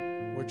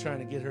trying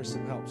to get her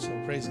some help. So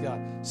praise God.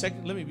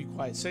 Let me be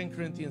quiet. 2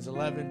 Corinthians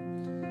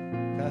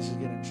 11. Pastor's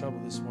getting in trouble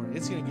this morning.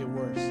 It's going to get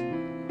worse by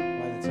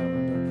the time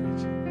I'm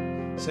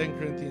done preaching. 2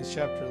 Corinthians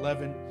chapter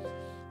 11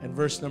 and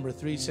verse number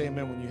 3. Say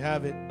amen when you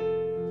have it.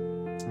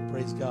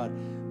 Praise God.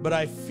 But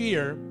I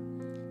fear,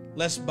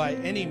 lest by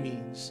any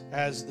means,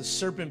 as the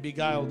serpent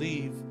beguiled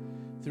Eve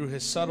through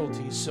his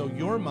subtlety, so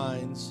your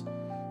minds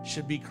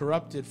should be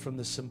corrupted from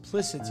the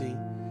simplicity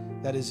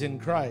that is in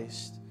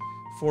Christ.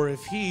 For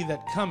if he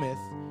that cometh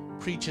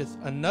preacheth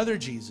another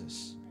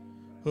Jesus,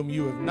 whom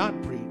you have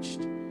not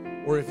preached,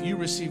 or if you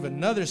receive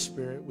another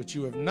spirit which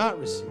you have not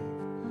received,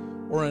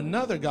 or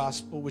another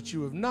gospel which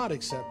you have not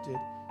accepted,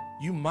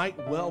 you might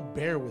well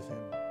bear with him.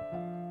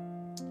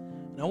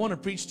 And I want to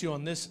preach to you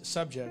on this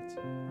subject,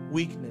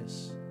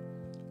 weakness.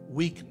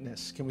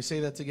 Weakness. Can we say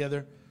that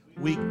together?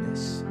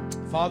 Weakness.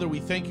 Father, we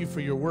thank you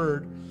for your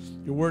word.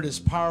 Your word is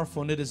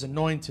powerful and it is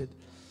anointed.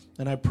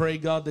 And I pray,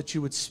 God, that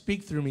you would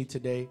speak through me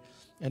today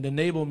and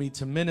enable me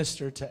to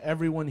minister to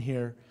everyone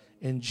here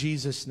in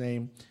Jesus'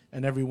 name.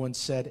 And everyone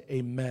said,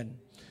 amen.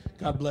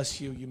 God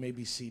bless you. You may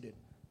be seated.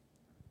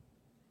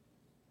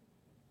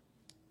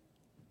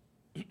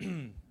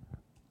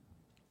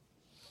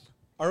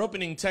 Our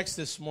opening text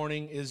this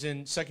morning is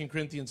in 2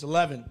 Corinthians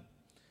 11.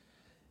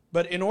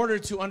 But in order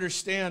to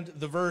understand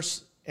the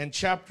verse and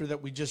chapter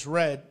that we just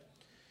read,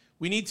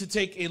 we need to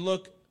take a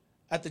look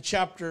at the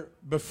chapter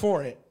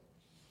before it.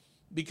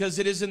 Because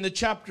it is in the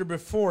chapter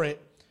before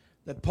it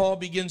that Paul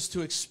begins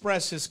to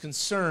express his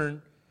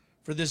concern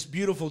for this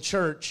beautiful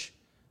church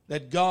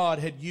that God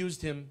had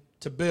used him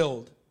to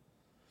build.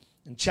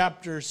 In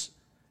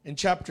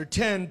chapter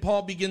 10,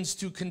 Paul begins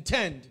to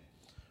contend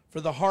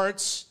for the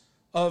hearts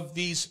of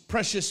these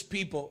precious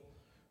people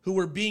who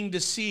were being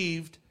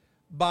deceived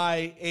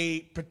by a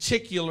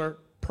particular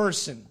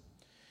person.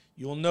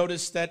 You will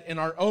notice that in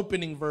our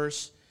opening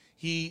verse,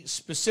 he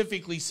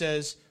specifically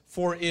says,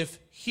 for if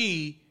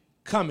he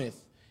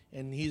cometh.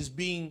 And he's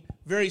being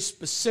very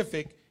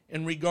specific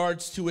in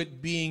regards to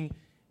it being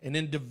an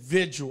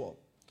individual.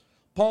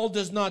 Paul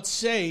does not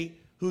say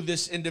who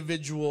this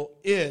individual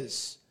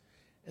is.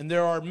 And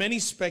there are many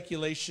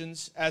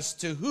speculations as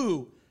to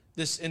who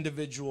this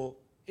individual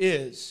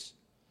is.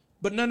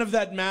 But none of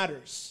that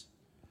matters.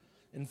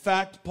 In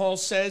fact, Paul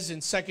says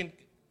in 2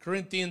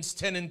 Corinthians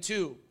 10 and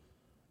 2,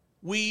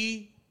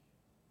 we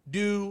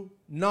do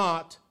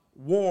not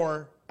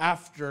war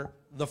after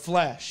the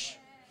flesh.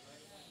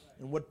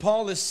 And what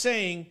Paul is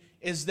saying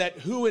is that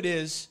who it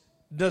is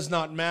does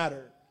not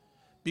matter.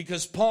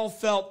 Because Paul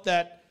felt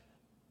that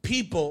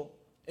people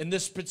in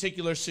this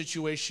particular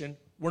situation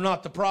were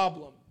not the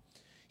problem.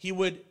 He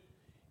would,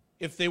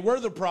 if they were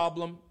the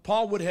problem,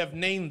 Paul would have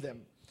named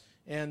them.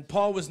 And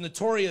Paul was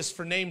notorious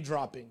for name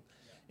dropping.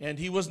 And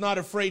he was not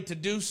afraid to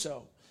do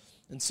so.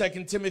 In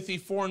 2 Timothy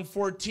 4 and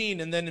 14,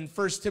 and then in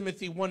 1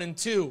 Timothy 1 and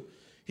 2,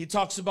 he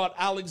talks about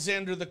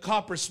Alexander the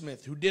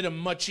coppersmith, who did him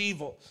much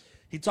evil.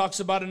 He talks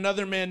about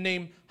another man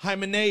named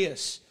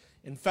Hymenaeus.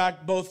 In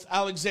fact, both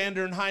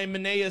Alexander and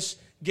Hymenaeus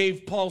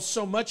gave Paul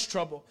so much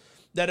trouble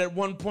that at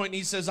one point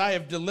he says, I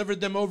have delivered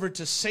them over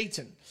to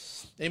Satan.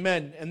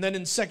 Amen. And then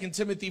in 2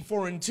 Timothy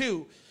 4 and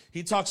 2,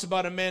 he talks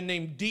about a man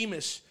named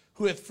Demas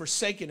who hath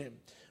forsaken him.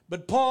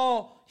 But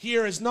Paul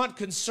here is not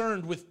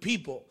concerned with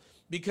people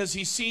because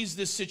he sees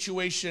this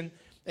situation,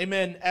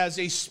 amen, as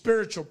a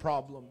spiritual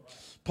problem.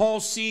 Paul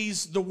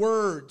sees the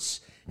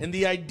words and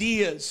the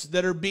ideas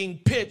that are being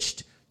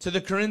pitched to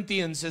the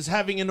Corinthians as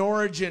having an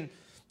origin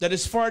that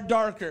is far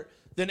darker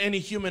than any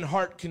human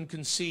heart can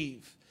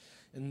conceive.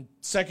 In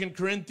 2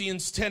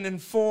 Corinthians 10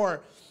 and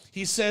 4,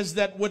 he says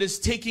that what is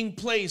taking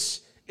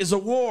place is a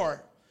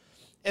war,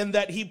 and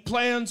that he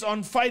plans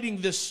on fighting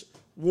this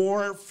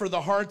war for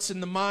the hearts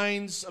and the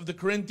minds of the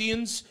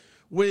Corinthians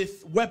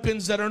with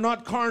weapons that are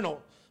not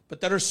carnal,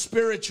 but that are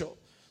spiritual,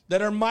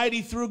 that are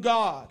mighty through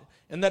God,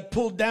 and that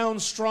pull down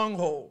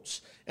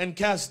strongholds and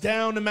cast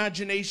down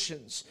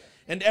imaginations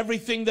and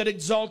everything that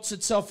exalts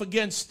itself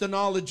against the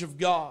knowledge of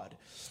God.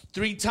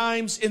 3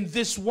 times in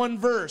this one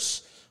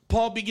verse,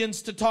 Paul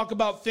begins to talk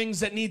about things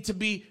that need to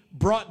be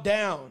brought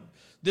down.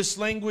 This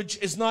language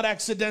is not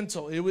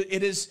accidental.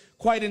 It is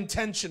quite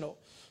intentional.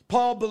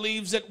 Paul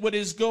believes that what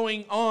is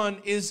going on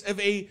is of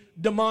a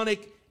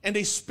demonic and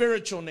a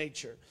spiritual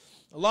nature.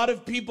 A lot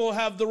of people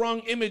have the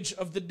wrong image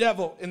of the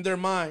devil in their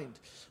mind.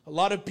 A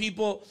lot of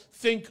people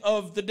think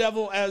of the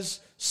devil as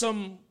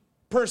some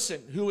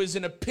person who is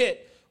in a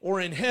pit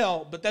or in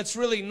hell, but that's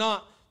really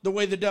not the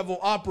way the devil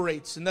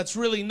operates, and that's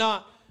really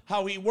not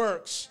how he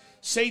works.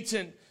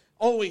 Satan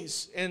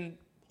always and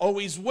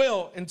always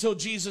will, until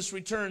Jesus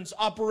returns,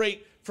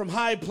 operate from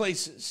high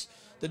places.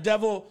 The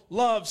devil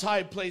loves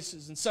high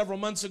places. And several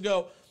months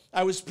ago,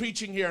 I was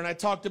preaching here, and I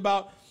talked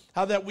about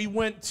how that we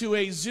went to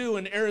a zoo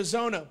in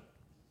Arizona,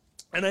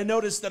 and I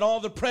noticed that all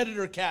the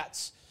predator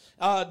cats,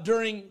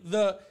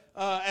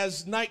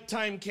 as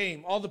nighttime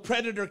came, all the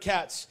predator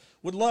cats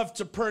would love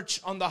to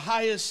perch on the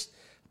highest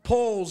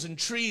poles and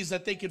trees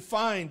that they could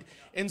find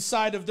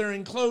inside of their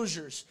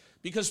enclosures,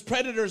 because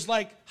predators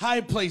like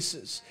high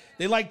places.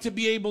 They like to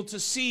be able to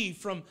see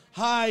from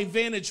high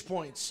vantage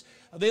points.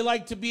 They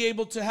like to be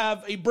able to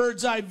have a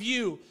bird's eye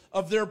view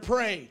of their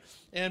prey.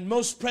 And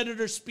most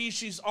predator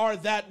species are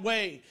that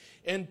way.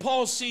 And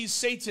Paul sees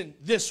Satan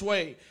this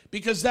way,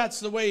 because that's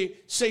the way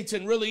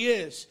Satan really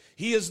is.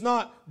 He is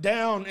not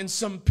down in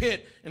some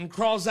pit and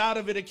crawls out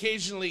of it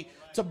occasionally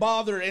to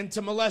bother and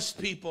to molest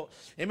people.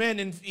 Amen.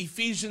 In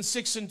Ephesians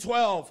 6 and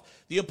 12,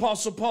 the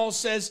Apostle Paul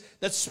says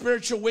that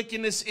spiritual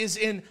wickedness is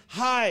in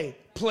high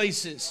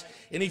places.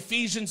 In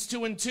Ephesians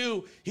 2 and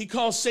 2, he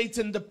calls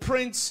Satan the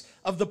prince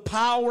of the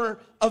power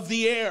of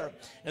the air.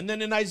 And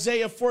then in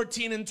Isaiah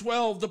 14 and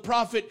 12, the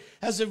prophet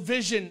has a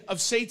vision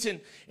of Satan.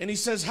 And he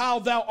says, how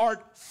thou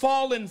art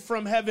fallen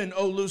from heaven,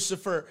 O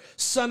Lucifer,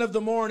 son of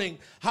the morning.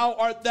 How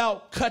art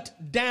thou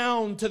cut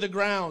down to the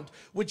ground,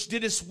 which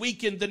didst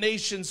weaken the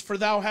nations? For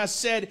thou hast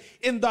said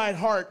in thy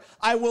heart,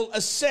 I will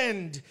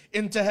ascend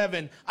into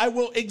heaven. I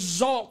will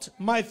exalt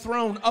my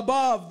throne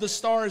above the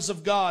stars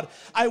of God.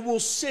 I will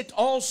sit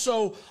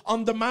also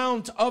on the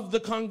mount of the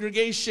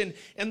congregation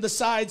in the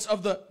sides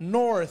of the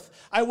north.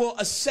 I will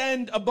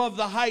ascend above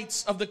the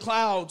heights of the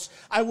clouds.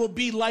 I will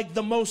be like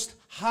the Most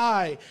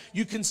High.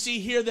 You can see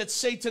here that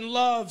Satan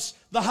loves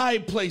the high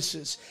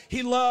places.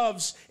 He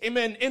loves,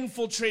 amen,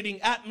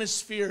 infiltrating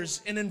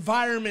atmospheres and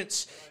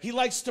environments. He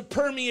likes to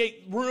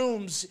permeate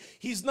rooms.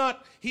 He's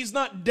not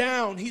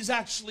down, he's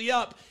actually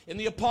up. And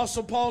the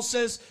Apostle Paul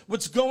says,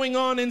 what's going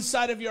on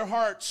inside of your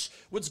hearts,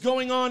 what's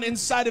going on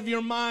inside of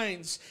your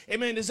minds,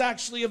 amen, is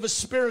actually of a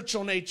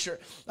spiritual nature.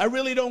 I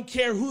really don't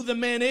care who the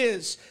man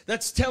is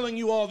that's telling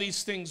you all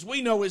these things.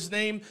 We know his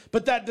name,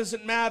 but that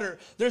doesn't matter.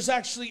 There's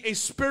actually a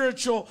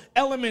spiritual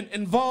element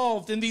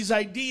involved in these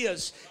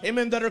ideas,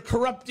 amen, that are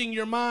corrupting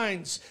your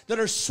minds, that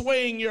are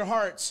swaying your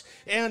hearts.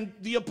 And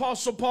the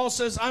Apostle Paul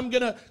says, I'm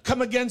going to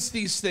come against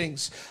these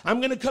things. I'm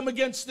going to come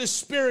against this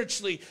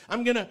spiritually.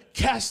 I'm going to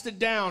cast it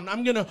down.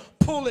 I'm going to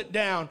pull it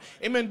down.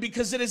 Amen.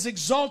 Because it is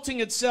exalting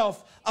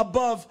itself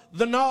above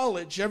the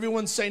knowledge.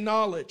 Everyone say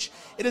knowledge.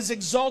 It is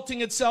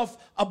exalting itself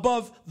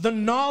above the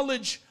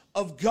knowledge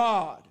of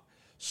God.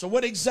 So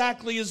what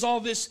exactly is all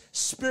this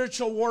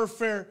spiritual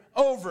warfare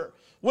over?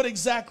 What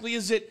exactly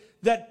is it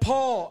that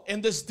Paul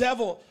and this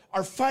devil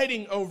are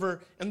fighting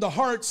over in the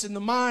hearts and the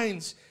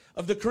minds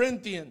of the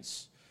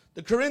Corinthians?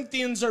 The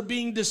Corinthians are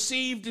being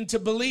deceived into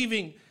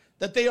believing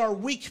that they are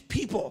weak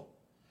people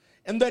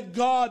and that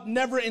God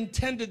never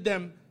intended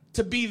them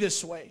to be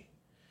this way.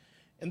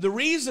 And the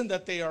reason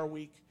that they are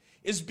weak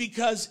is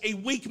because a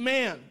weak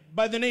man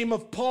by the name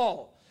of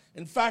Paul,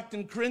 in fact,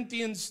 in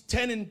Corinthians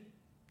 10 and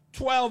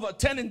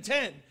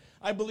 10,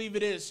 I believe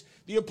it is,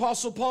 the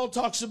Apostle Paul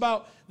talks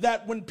about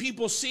that when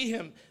people see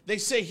him, they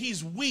say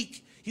he's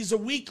weak. He's a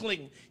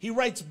weakling. He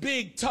writes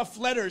big, tough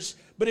letters,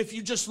 but if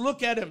you just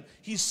look at him,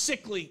 he's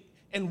sickly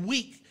and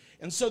weak.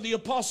 And so the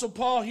Apostle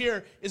Paul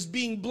here is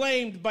being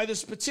blamed by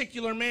this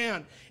particular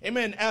man,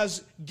 amen,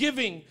 as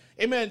giving,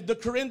 amen, the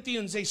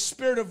Corinthians a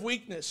spirit of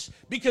weakness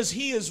because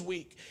he is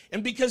weak.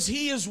 And because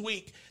he is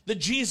weak, the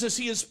Jesus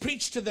he has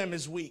preached to them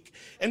is weak.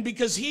 And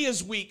because he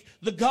is weak,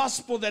 the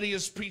gospel that he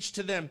has preached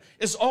to them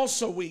is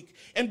also weak.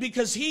 And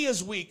because he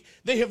is weak,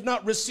 they have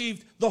not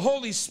received the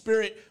Holy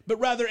Spirit, but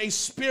rather a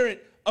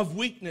spirit of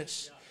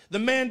weakness. The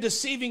man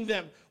deceiving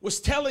them was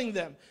telling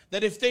them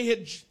that if they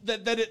had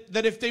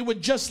that if they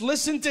would just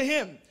listen to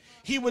him,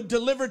 he would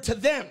deliver to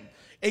them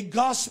a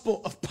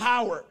gospel of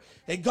power,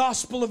 a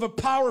gospel of a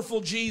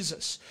powerful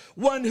Jesus,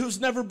 one who's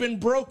never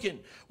been broken,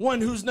 one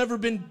who's never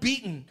been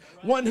beaten,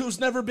 one who's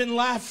never been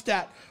laughed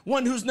at,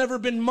 one who's never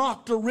been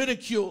mocked or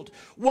ridiculed,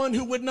 one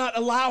who would not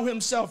allow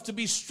himself to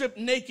be stripped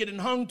naked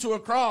and hung to a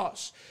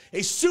cross,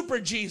 a super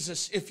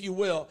Jesus, if you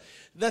will,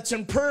 that's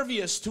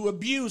impervious to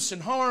abuse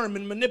and harm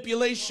and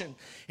manipulation.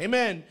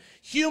 Amen.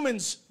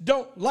 Humans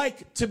don't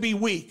like to be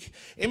weak.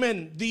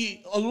 Amen.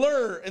 The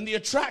allure and the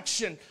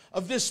attraction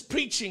of this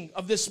preaching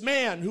of this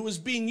man who is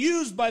being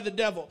used by the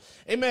devil,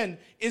 amen,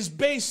 is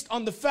based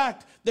on the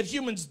fact that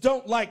humans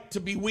don't like to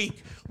be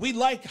weak. We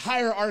like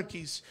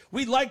hierarchies.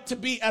 We like to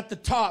be at the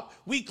top.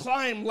 We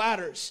climb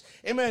ladders.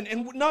 Amen.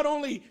 And not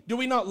only do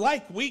we not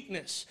like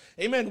weakness,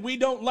 amen, we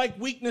don't like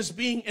weakness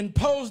being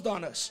imposed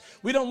on us.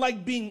 We don't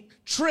like being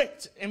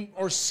tricked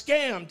or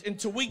scammed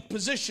into weak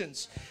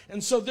positions.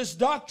 And so this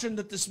doctrine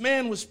that this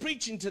man was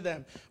preaching to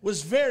them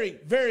was very,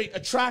 very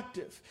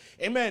attractive.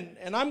 Amen.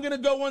 And I'm going to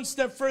go one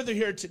step further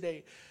here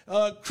today.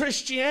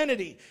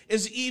 Christianity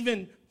is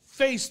even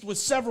faced with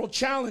several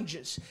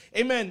challenges.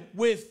 Amen.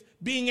 With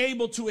being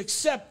able to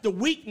accept the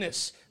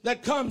weakness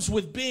that comes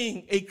with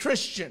being a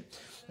Christian.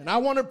 And I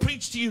want to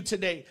preach to you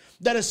today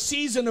that a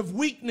season of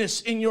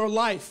weakness in your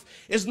life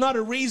is not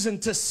a reason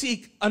to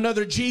seek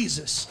another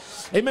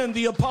Jesus. Amen.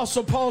 The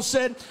Apostle Paul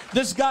said,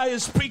 this guy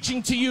is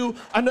preaching to you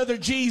another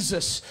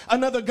Jesus,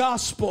 another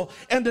gospel,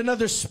 and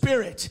another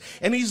spirit.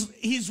 And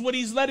he's what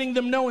he's letting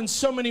them know in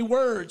so many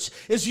words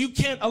is you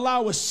can't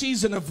allow a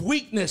season of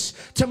weakness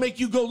to make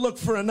you go look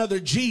for another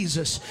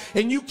Jesus.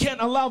 And you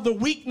can't allow the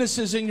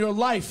weaknesses in your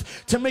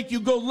life to make you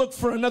go look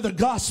for another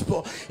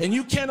gospel. And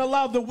you can't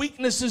allow the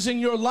weaknesses in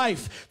your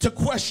life to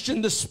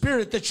question the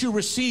spirit that you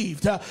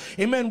received.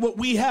 Amen. What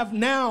we have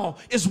now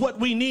is what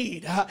we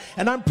need.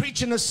 And I'm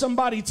preaching to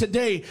somebody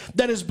today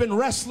that has been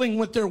wrestling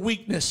with their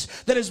weakness,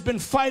 that has been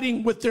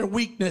fighting with their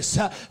weakness.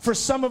 For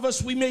some of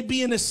us, we may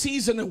be in a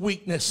season of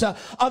weakness.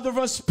 Other of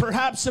us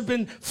perhaps have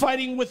been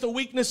fighting with a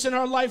weakness in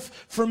our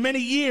life for many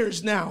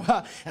years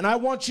now. And I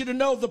want you to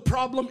know the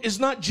problem is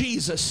not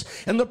Jesus,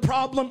 and the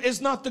problem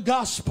is not the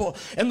gospel,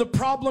 and the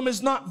problem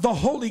is not the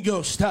Holy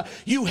Ghost.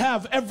 You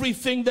have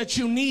everything that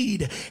you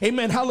need,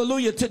 amen,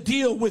 hallelujah, to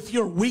deal with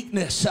your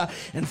weakness.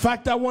 In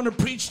fact, I want to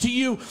preach to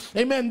you,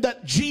 amen,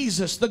 that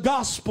Jesus, the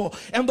gospel,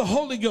 and the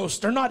Holy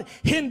Ghost are not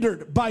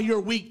hindered by your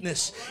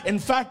weakness. In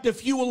fact,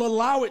 if you will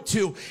allow it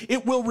to,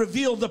 it will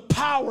reveal the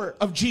power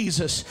of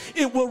Jesus.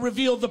 It will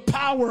reveal the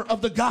power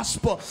of the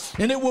gospel,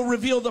 and it will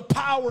reveal the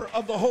power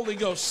of the Holy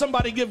Ghost.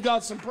 Somebody give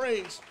God some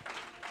praise.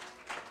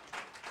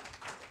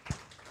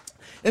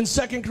 In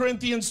 2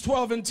 Corinthians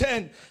 12 and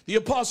 10, the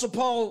Apostle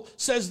Paul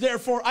says,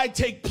 therefore, I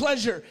take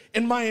pleasure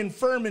in my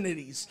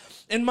infirmities,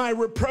 in my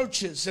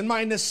reproaches, in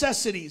my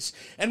necessities,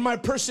 and my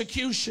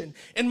persecution,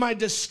 in my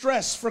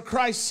distress for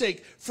Christ's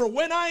sake. For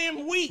when I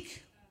am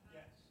weak,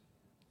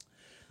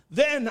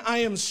 then I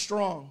am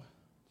strong.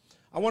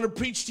 I want to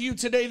preach to you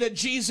today that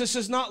Jesus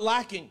is not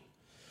lacking.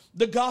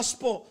 The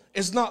gospel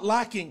is not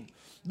lacking.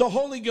 The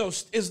Holy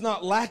Ghost is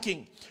not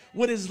lacking.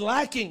 What is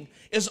lacking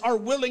is our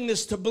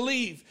willingness to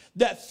believe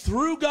that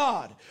through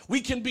God,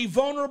 we can be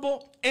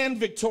vulnerable and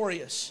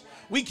victorious.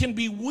 We can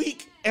be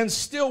weak and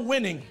still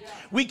winning.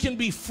 We can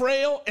be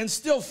frail and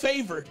still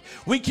favored.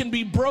 We can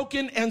be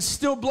broken and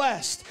still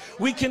blessed.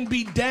 We can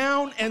be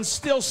down and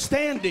still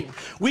standing.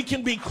 We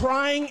can be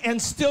crying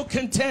and still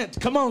content.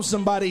 Come on,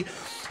 somebody.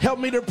 Help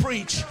me to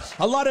preach.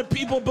 A lot of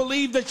people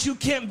believe that you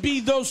can't be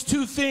those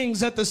two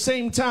things at the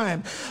same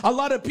time. A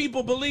lot of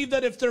people believe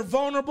that if they're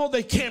vulnerable,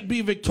 they can't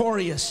be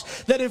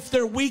victorious. That if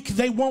they're weak,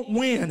 they won't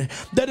win.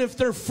 That if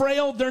they're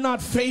frail, they're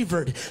not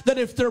favored. That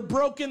if they're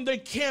broken, they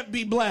can't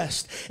be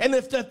blessed. And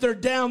if that they're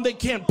down, they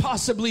can't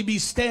possibly be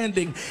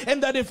standing.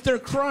 And that if they're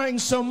crying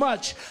so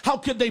much, how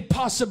could they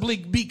possibly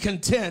be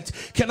content?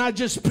 Can I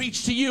just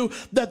preach to you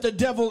that the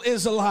devil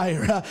is a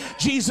liar?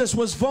 Jesus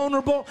was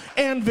vulnerable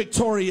and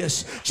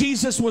victorious.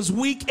 Jesus was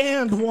weak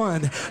and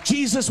won.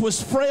 Jesus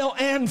was frail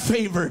and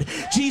favored.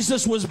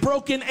 Jesus was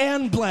broken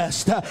and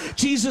blessed.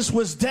 Jesus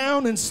was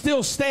down and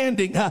still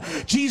standing.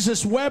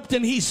 Jesus wept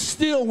and he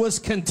still was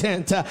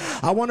content.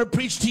 I want to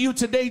preach to you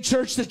today,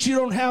 church, that you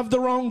don't have the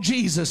wrong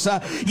Jesus.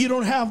 You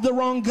don't have the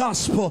wrong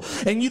gospel,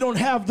 and you don't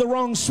have the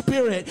wrong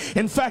spirit.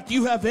 In fact,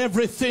 you have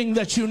everything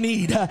that you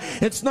need.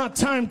 It's not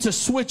time to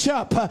switch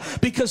up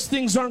because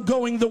things aren't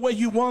going the way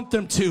you want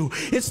them to.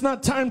 It's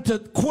not time to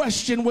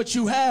question what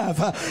you have.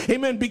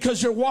 Amen.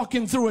 Because you're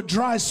walking through a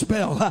dry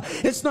spell.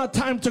 It's not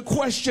time to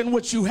question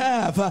what you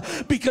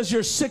have because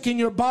you're sick in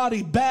your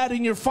body, bad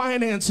in your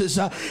finances.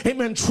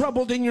 Amen.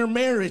 Troubled in your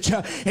marriage.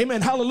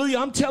 Amen. Hallelujah.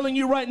 I'm telling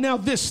you right now,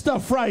 this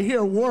stuff right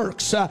here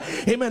works.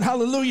 Amen.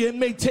 Hallelujah. It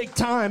may take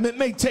time. It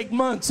may take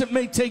months. It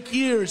may take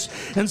years.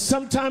 And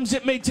sometimes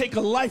it may take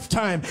a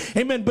lifetime.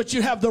 Amen. But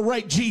you have the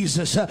right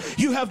Jesus.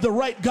 You have the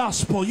right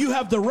gospel. You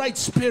have the right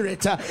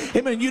spirit.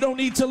 Amen. You don't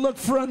need to look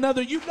for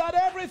another. You've got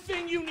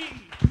everything you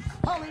need.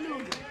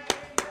 Hallelujah.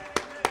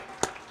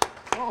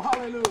 Oh,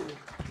 hallelujah.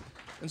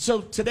 And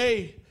so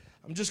today,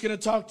 I'm just going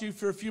to talk to you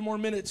for a few more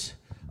minutes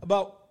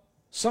about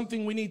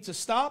something we need to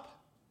stop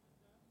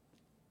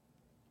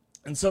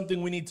and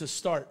something we need to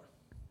start.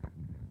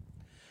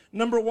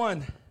 Number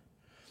one,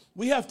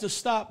 we have to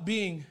stop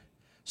being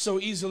so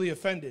easily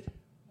offended.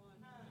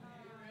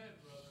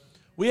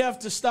 We have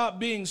to stop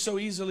being so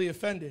easily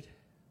offended.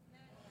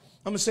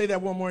 I'm going to say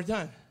that one more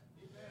time.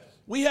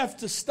 We have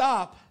to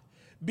stop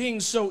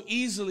being so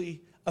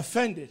easily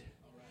offended.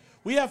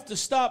 We have to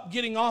stop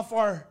getting off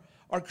our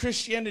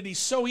Christianity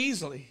so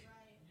easily.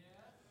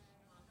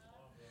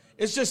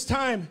 It's just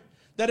time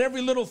that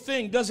every little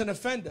thing doesn't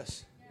offend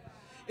us.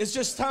 It's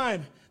just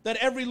time that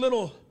every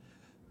little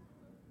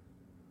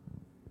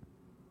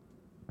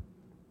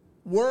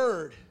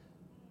word,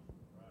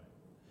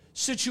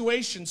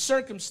 situation,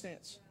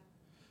 circumstance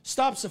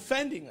stops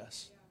offending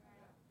us.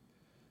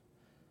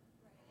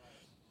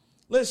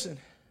 Listen,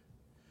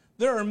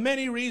 there are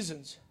many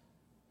reasons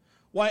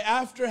why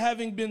after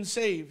having been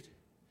saved,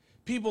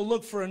 people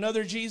look for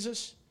another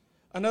Jesus,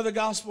 another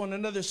gospel, and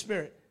another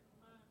spirit.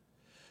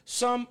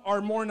 Some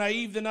are more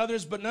naive than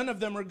others, but none of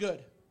them are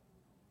good.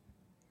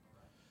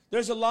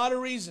 There's a lot of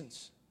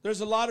reasons.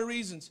 There's a lot of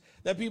reasons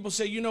that people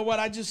say, you know what,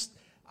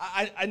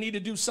 I need to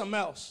do something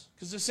else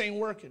because this ain't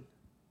working.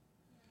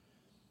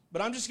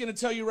 But I'm just going to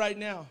tell you right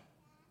now,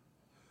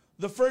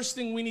 the first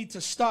thing we need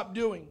to stop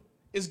doing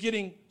is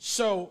getting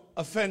so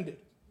offended.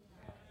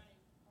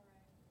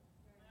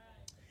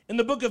 In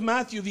the book of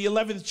Matthew, the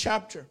 11th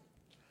chapter,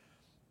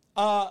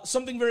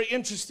 something very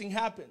interesting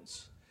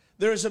happens.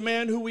 There is a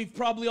man who we've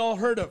probably all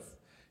heard of.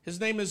 His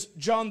name is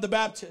John the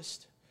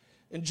Baptist.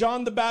 And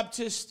John the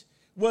Baptist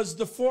was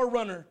the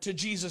forerunner to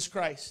Jesus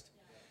Christ.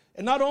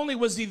 And not only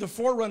was he the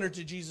forerunner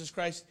to Jesus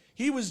Christ,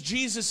 he was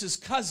Jesus's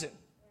cousin.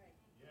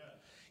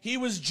 He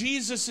was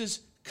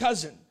Jesus's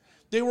cousin.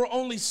 They were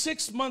only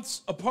 6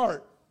 months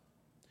apart.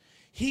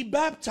 He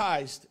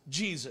baptized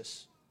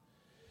Jesus.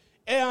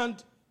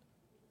 And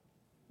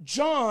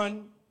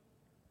John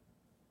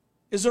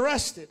is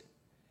arrested,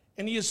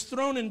 and he is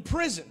thrown in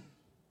prison.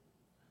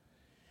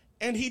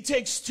 And he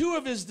takes 2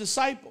 of his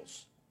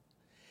disciples,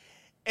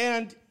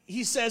 and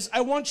he says, I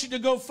want you to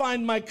go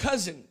find my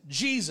cousin,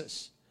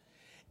 Jesus,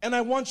 and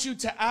I want you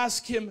to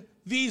ask him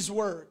these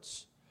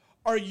words.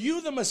 Are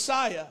you the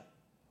Messiah,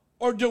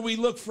 or do we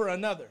look for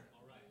another?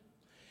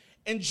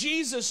 And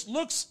Jesus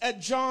looks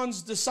at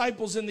John's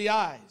disciples in the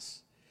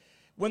eyes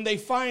when they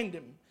find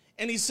him,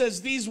 and he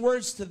says these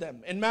words to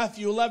them in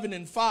Matthew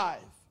 11:5.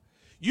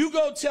 You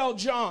go tell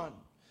John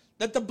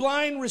that the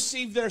blind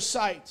receive their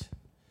sight,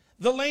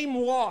 the lame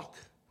walk,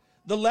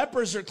 the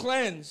lepers are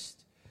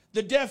cleansed,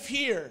 the deaf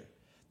hear,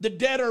 the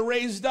dead are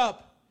raised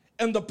up,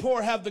 and the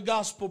poor have the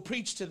gospel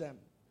preached to them.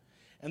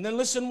 And then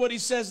listen what he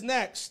says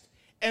next.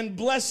 And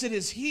blessed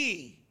is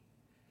he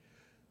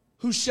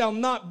who shall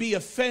not be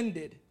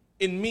offended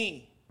in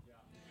me.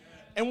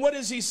 And what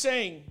is he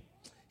saying?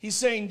 He's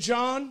saying,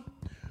 John,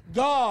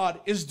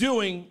 God is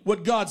doing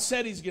what God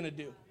said he's going to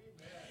do.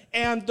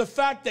 And the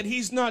fact that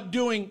he's not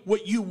doing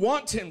what you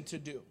want him to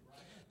do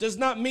does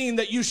not mean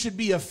that you should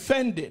be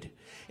offended.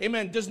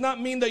 Amen. Does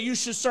not mean that you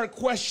should start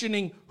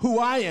questioning who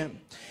I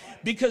am.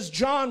 Because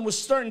John was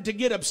starting to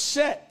get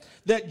upset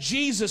that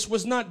Jesus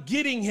was not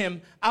getting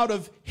him out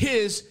of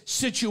his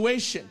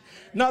situation.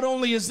 Not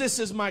only is this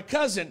as my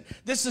cousin,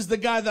 this is the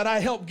guy that I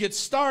helped get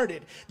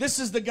started. This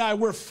is the guy,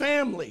 we're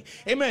family.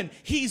 Amen.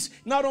 He's,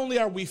 not only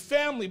are we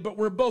family, but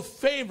we're both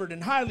favored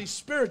and highly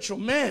spiritual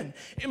men.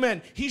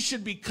 Amen. He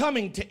should be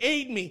coming to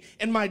aid me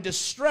in my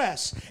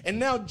distress. And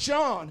now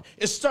John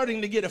is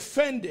starting to get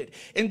offended.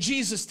 And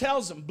Jesus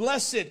tells him,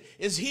 blessed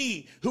is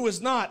he who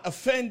is not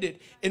offended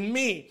in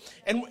me.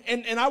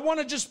 And I want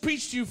to just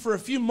preach to you for a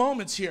few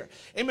moments here.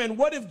 Amen.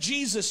 What if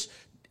Jesus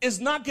is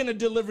not going to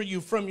deliver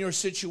you from your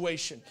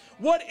situation?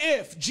 What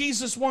if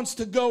Jesus wants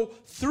to go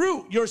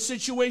through your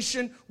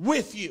situation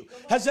with you?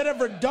 Has that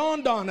ever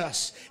dawned on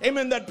us?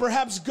 Amen. That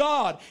perhaps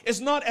God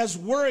is not as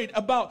worried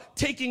about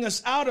taking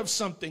us out of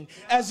something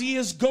as he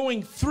is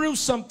going through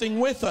something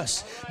with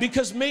us.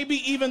 Because maybe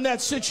even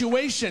that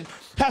situation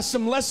has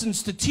some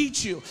lessons to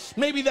teach you.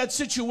 Maybe that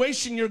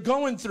situation you're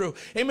going through,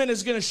 amen,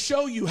 is going to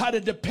show you how to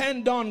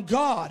depend on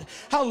God.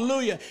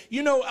 Hallelujah.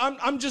 You know,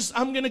 I'm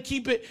going to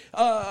keep it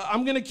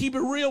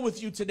real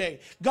with you today.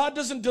 God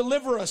doesn't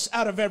deliver us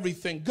out of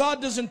everything.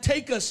 God doesn't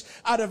take us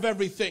out of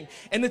everything.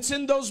 And it's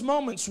in those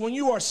moments when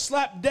you are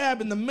slap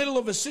dab in the middle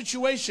of a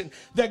situation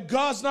that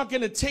God's not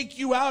going to take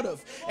you out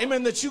of.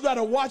 Amen. That you got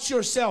to watch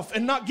yourself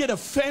and not get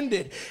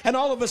offended and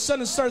all of a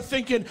sudden start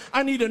thinking,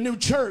 I need a new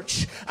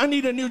church. I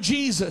need a new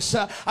Jesus.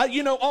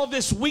 All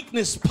this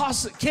weakness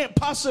can't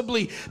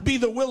possibly be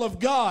the will of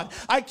God.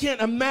 I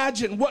can't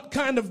imagine what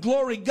kind of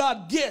glory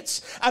God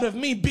gets out of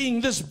me being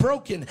this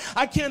broken.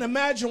 I can't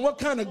imagine what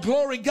kind of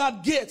glory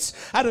God gets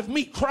out of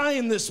me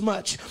crying this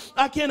much.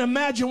 I can't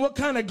imagine what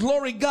kind of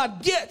glory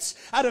God gets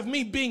out of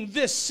me being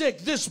this sick,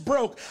 this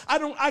broke.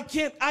 I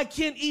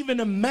can't even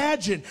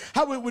imagine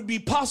how it would be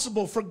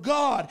possible for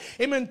God,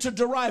 amen, to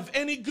derive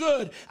any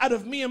good out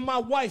of me and my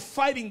wife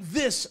fighting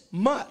this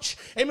much.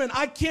 Amen.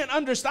 I can't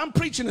understand. I'm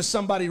preaching to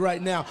somebody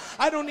right now.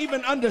 I don't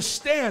even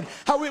understand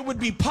how it would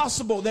be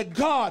possible that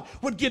God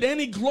would get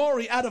any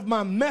glory out of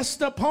my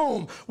messed up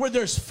home where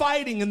there's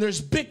fighting and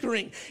there's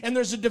bickering and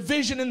there's a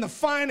division in the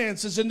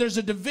finances and there's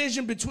a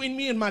division between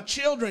me and my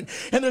children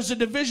and there's a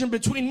division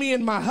between me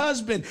and my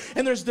husband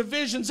and there's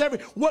divisions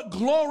what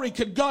glory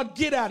could God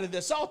get out of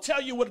this? I'll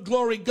tell you what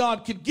glory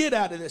God could get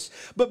out of this.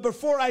 But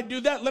before I do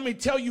that, let me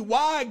tell you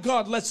why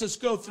God lets us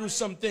go through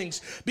some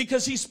things.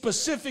 Because he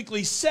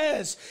specifically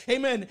says,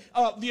 amen,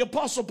 the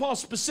Apostle Paul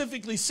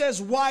specifically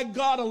says why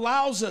God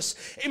allows us,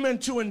 amen,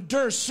 to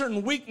endure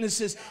certain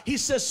weaknesses. He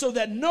says so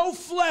that no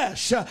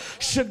flesh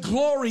should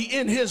glory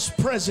in his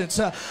presence.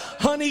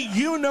 Honey,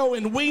 you know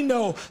and we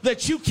know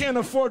that you can't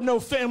afford no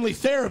family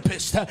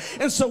therapist.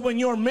 And so when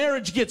your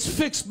marriage gets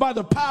fixed by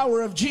the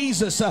power of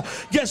Jesus,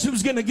 guess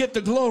who's going to get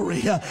the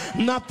glory?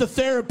 Not the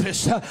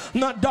therapist,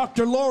 not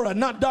Dr. Laura,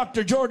 not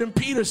Dr. Jordan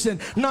Peterson,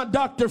 not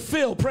Dr.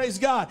 Phil. Praise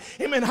God.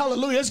 Amen.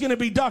 Hallelujah. It's going to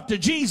be Dr.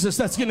 Jesus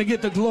that's going to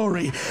get the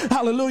glory.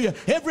 Hallelujah.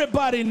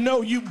 Everybody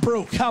know you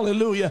broke.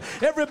 Hallelujah.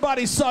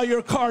 Everybody saw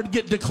your card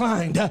get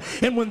declined.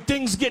 And when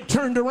things get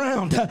turned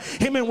around,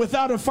 amen,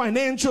 without a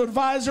financial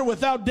advisor,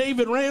 without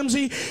David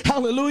Ramsey,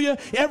 hallelujah,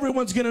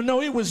 everyone's going to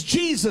know it was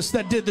Jesus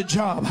that did the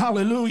job.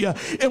 Hallelujah.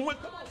 And when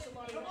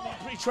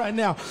right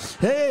now,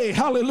 hey,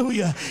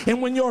 hallelujah.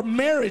 And when your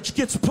marriage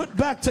gets put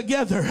back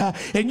together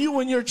and you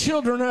and your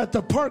children are at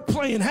the park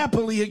playing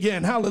happily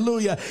again,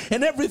 hallelujah,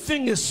 and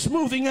everything is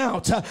smoothing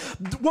out,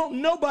 won't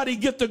nobody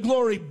get the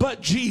glory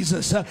but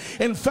Jesus.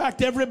 In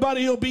fact,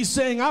 everybody will be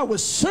saying, I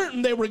was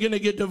certain they were going to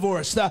get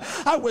divorced.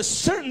 I was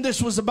certain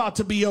this was about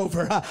to be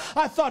over.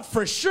 I thought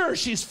for sure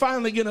she's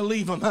finally going to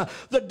leave him.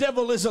 The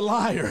devil is a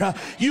liar.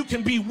 You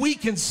can be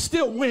weak and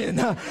still win.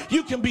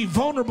 You can be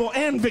vulnerable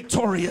and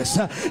victorious.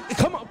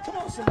 Come on,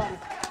 somebody.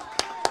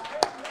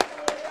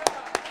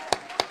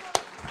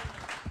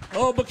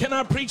 Oh, but can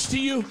I preach to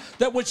you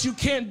that what you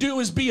can't do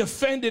is be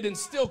offended and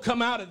still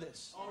come out of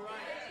this?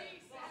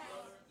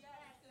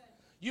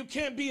 You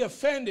can't be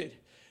offended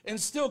and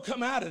still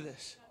come out of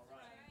this.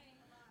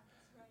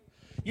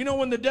 You know,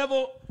 when the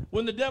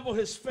devil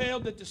has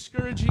failed at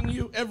discouraging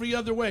you every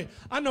other way.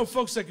 I know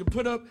folks that can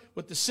put up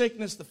with the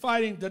sickness, the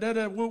fighting,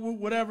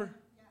 whatever.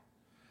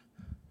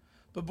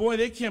 But boy,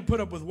 they can't put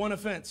up with one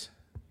offense.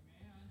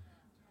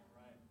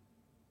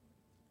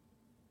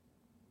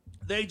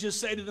 They just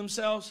say to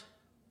themselves,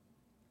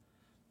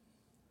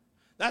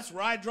 that's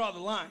where I draw the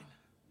line.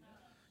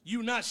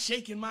 You not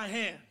shaking my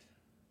hand.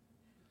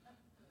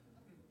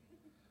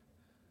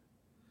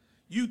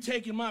 You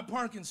taking my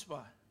parking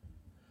spot.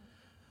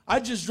 I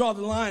just draw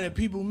the line at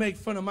people who make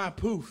fun of my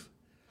poof.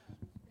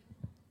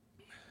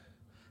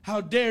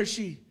 How dare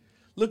she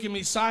look at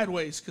me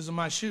sideways because of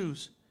my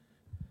shoes?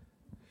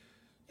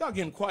 Y'all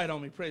getting quiet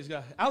on me, praise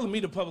God.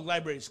 Alameda Public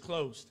Library is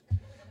closed.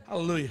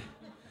 Hallelujah.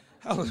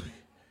 Hallelujah.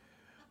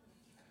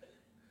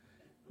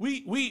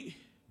 We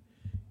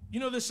you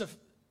know this,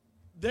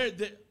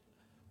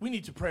 we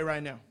need to pray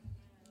right now.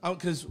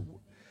 Because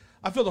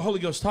I feel the Holy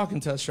Ghost talking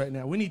to us right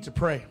now. We need to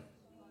pray.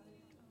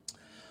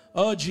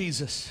 Oh,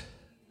 Jesus.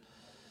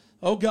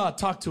 Oh, God,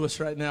 talk to us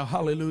right now.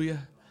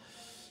 Hallelujah.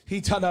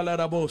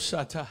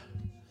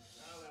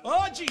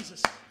 Oh,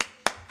 Jesus.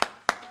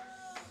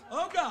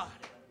 Oh, God.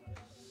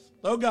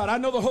 Oh, God, I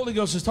know the Holy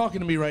Ghost is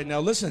talking to me right now.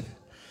 Listen,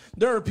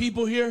 there are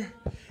people here,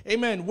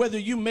 amen, whether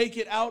you make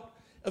it out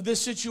of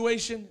this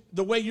situation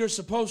the way you're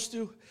supposed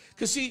to.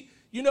 Because, see,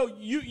 you know,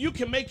 you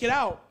can make it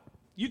out.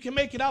 You can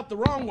make it out the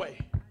wrong way.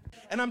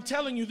 And I'm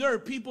telling you, there are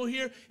people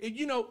here,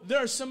 you know,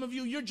 there are some of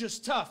you, you're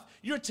just tough.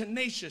 You're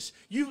tenacious.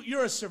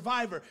 You're a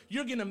survivor.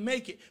 You're going to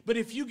make it. But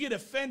if you get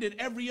offended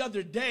every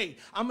other day,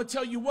 I'm going to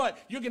tell you what,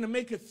 you're going to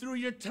make it through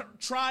your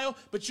trial,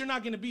 but you're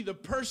not going to be the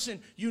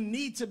person you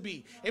need to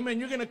be.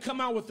 Amen. You're going to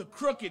come out with a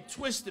crooked,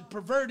 twisted,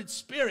 perverted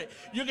spirit.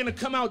 You're going to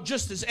come out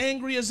just as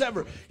angry as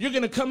ever. You're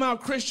going to come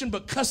out Christian,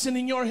 but cussing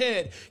in your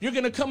head. You're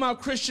going to come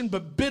out Christian,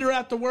 but bitter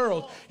at the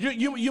world.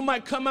 You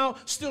might come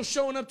out still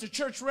showing up to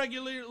church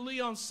regularly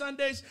on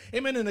Sundays,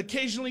 amen, and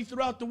occasionally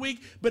throughout the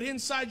week, but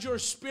inside your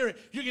spirit,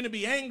 you're going to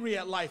be angry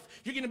at life.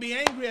 You're going to be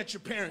angry at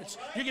your parents.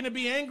 You're going to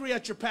be angry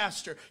at your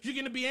pastor. You're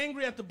going to be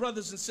angry at the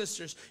brothers and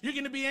sisters. You're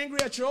going to be angry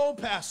at your old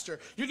pastor.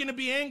 You're going to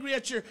be angry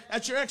at your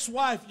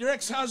ex-wife, your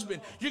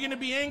ex-husband. You're going to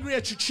be angry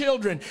at your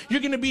children.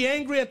 You're going to be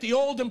angry at the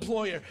old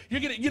employer.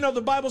 You know,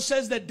 the Bible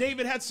says that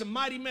David had some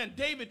mighty men.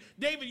 David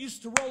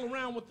used to roll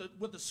around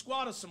with a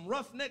squad of some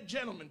roughneck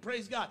gentlemen.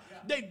 Praise God.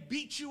 They'd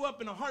beat you up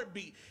in a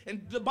heartbeat.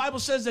 And the Bible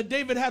says that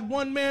David had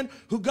one man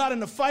who got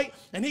in a fight,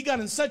 and he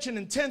got in such an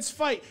intense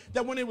fight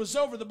that when it was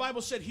over, the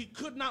Bible said he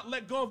could not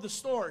let go of the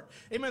sword.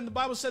 Amen. The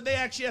Bible said they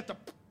actually had to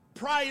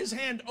pry his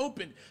hand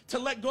open to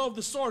let go of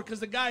the sword because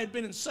the guy had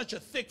been in such a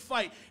thick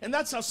fight. And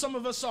that's how some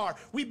of us are.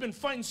 We've been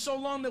fighting so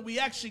long that we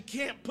actually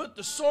can't put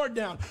the sword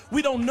down.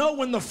 We don't know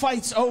when the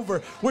fight's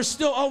over. We're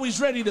still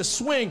always ready to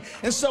swing.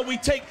 And so we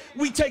take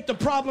the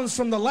problems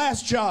from the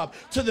last job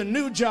to the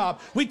new job.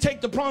 We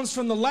take the problems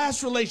from the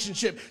last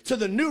relationship to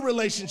the new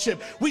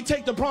relationship. We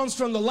take the problems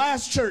from the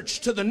last church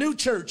to the new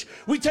church.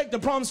 We take the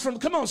problems from,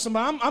 come on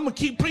somebody, I'm going to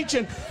keep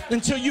preaching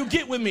until you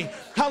get with me.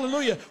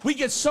 Hallelujah. We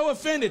get so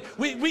offended.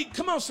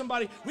 Come on somebody.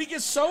 We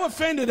get so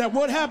offended at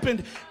what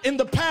happened in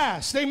the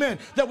past, amen,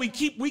 that we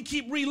keep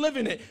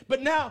reliving it.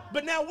 But now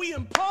we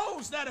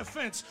impose that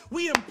offense.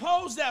 We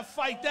impose that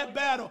fight, that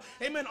battle,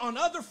 amen, on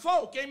other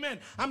folk, amen.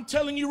 I'm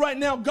telling you right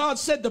now, God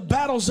said the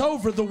battle's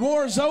over, the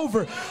war's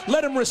over.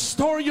 Let him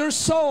restore your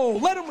soul.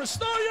 Let him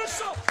restore your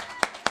soul.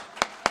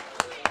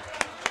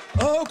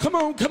 Oh, come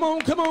on, come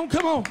on, come on,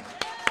 come on.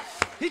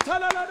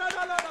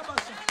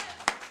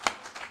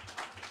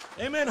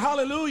 Amen,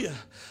 hallelujah.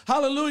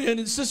 Hallelujah.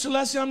 And Sister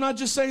Leslie, I'm not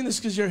just saying this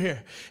because you're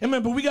here.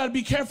 Amen. But we got to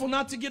be careful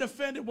not to get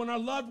offended when our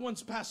loved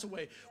ones pass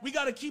away. We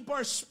got to keep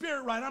our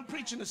spirit right. I'm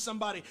preaching to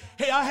somebody.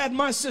 Hey, I had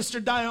my sister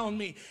die on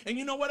me. And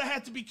you know what? I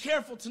had to be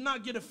careful to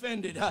not get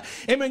offended.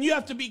 Amen. You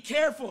have to be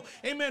careful.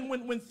 Amen.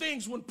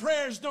 When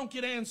prayers don't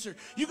get answered.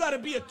 You got to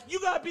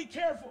be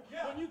careful.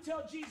 When you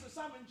tell Jesus,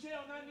 I'm in jail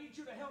and I need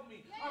you to help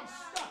me. I'm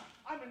stuck.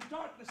 I'm in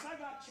darkness. I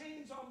got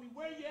chains on me.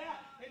 Where you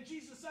at? And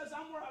Jesus says,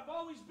 I'm where I've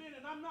always been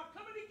and I'm not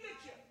coming to get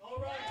you.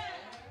 All right.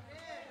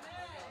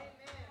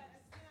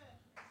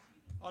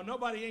 Oh,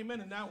 nobody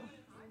amen in that one.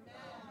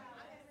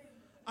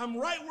 I'm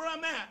right where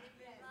I'm at.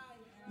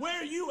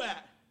 Where are you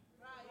at?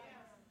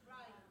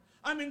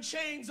 I'm in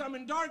chains. I'm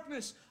in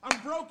darkness. I'm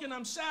broken.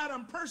 I'm sad.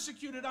 I'm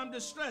persecuted. I'm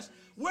distressed.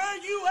 Where are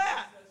you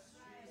at?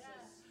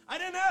 I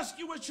didn't ask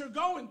you what you're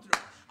going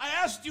through. I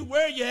asked you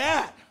where you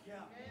at.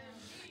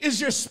 Is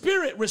your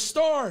spirit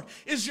restored?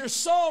 Is your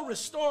soul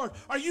restored?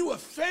 Are you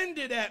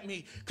offended at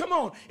me? Come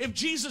on. If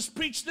Jesus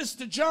preached this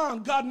to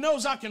John, God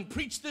knows I can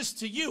preach this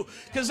to you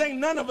because ain't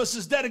none of us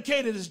as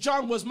dedicated as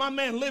John was. My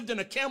man lived in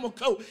a camel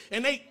coat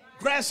and ate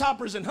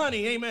grasshoppers and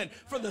honey, amen,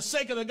 for the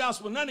sake of the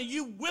gospel. None of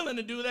you willing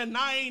to do that, and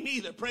I ain't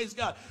either, praise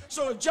God.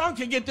 So if John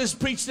can get this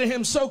preached to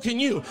him, so can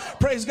you,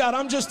 praise God.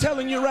 I'm just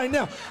telling you right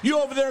now, you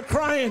over there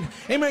crying,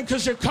 amen,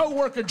 because your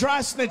coworker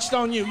dry snitched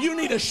on you. You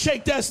need to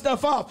shake that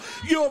stuff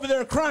off. You over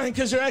there crying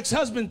because your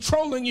ex-husband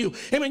trolling you,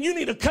 amen, you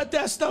need to cut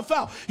that stuff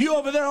out. You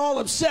over there all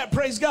upset,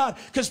 praise God,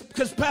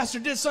 because pastor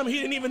did something he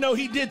didn't even know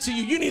he did to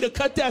you. You need to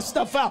cut that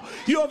stuff out.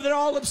 You over there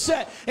all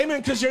upset,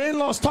 amen, because your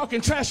in-laws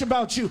talking trash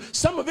about you.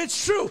 Some of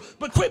it's true,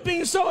 but quit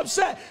being so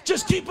upset.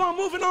 Just keep on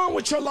moving on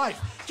with your life.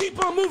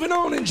 Keep on moving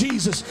on in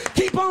Jesus.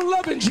 Keep on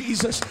loving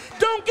Jesus.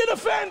 Don't get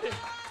offended.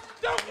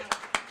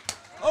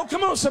 Oh,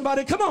 come on,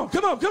 somebody. Come on.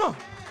 Oh,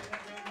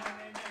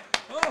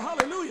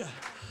 hallelujah.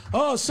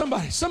 Oh,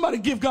 somebody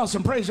give God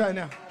some praise right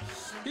now.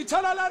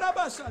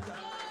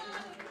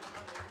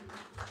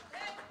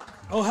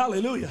 Oh,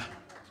 hallelujah.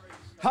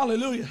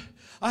 Hallelujah.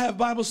 I have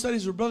Bible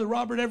studies with Brother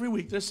Robert every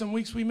week. There's some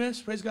weeks we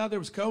miss. Praise God. There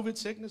was COVID,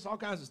 sickness, all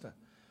kinds of stuff.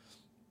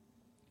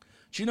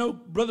 But you know,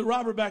 Brother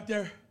Robert back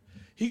there,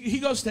 he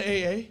goes to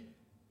AA.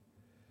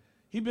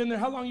 He been there.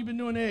 How long you been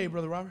doing AA,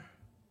 Brother Robert?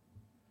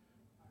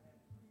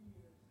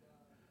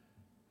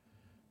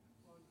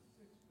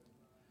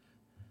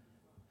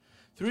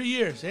 3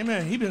 years.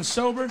 Amen. He been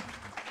sober.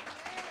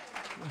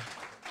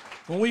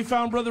 When we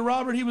found Brother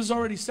Robert, he was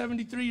already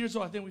 73 years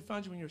old. I think we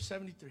found you when you were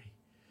 73.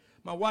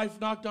 My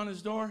wife knocked on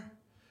his door.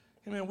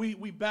 Amen.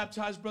 We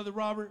baptized Brother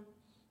Robert.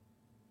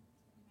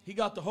 He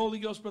got the Holy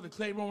Ghost. Brother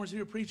Claiborne was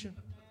here preaching.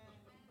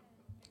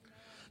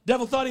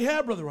 Devil thought he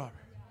had Brother Robert.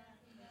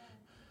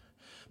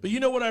 But you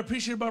know what I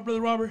appreciate about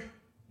Brother Robert?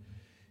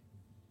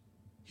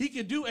 He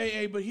could do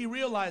AA, but he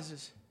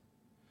realizes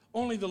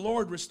only the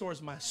Lord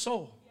restores my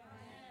soul.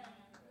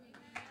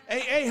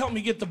 AA helped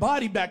me get the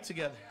body back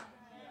together.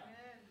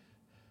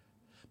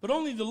 But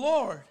only the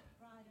Lord.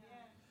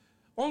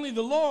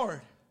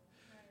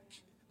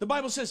 The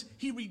Bible says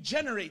he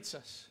regenerates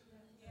us.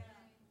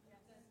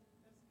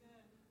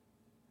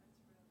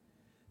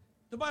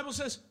 The Bible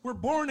says we're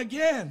born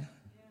again.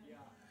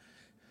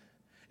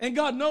 And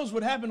God knows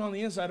what happened on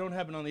the inside don't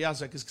happen on the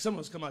outside, because some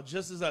of us come out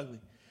just as ugly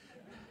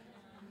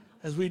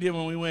as we did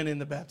when we went in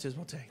the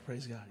baptismal tank.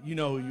 Praise God. You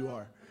know who you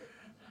are.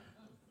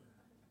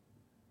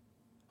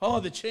 Oh,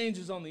 the change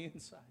is on the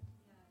inside.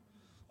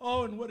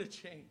 Oh, and what a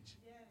change.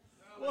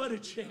 What a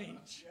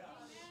change.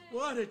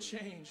 What a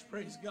change.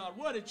 Praise God.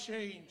 What a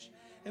change.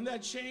 And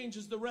that change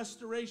is the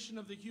restoration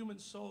of the human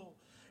soul.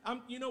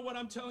 You know what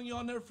I'm telling you?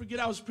 I'll never forget.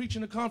 I was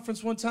preaching a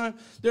conference one time.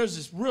 There's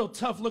this real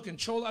tough-looking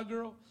Chola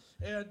girl.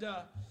 And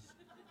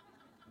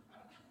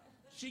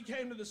she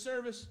came to the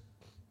service.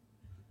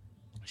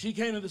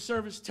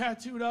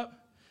 Tattooed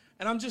up.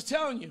 And I'm just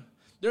telling you,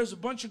 there's a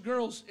bunch of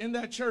girls in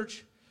that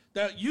church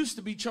that used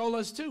to be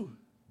Cholas too.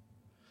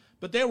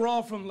 But they were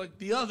all from like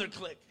the other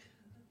clique.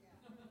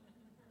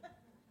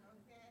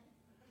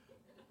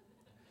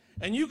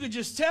 And you could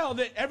just tell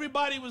that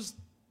everybody was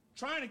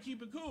trying to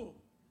keep it cool.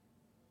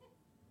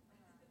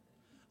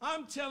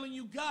 I'm telling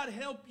you, God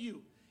help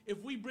you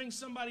if we bring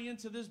somebody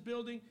into this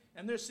building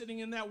and they're sitting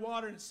in that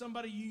water and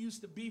somebody you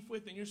used to beef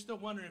with and you're still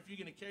wondering if you're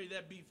going to carry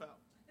that beef out.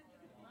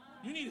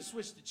 You need to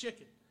switch to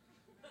chicken.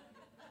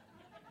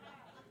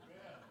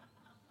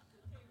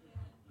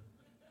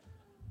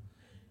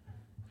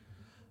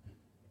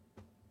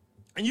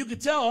 And you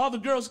could tell all the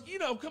girls, you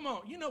know, come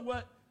on, you know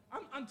what?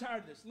 I'm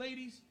tired of this.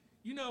 Ladies,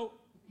 you know,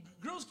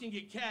 girls can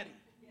get catty.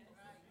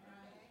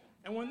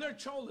 And when they're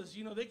cholas,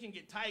 you know, they can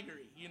get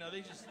tigery. You know,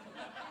 they just...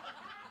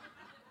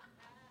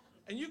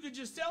 And you could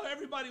just tell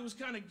everybody was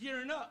kind of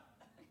gearing up.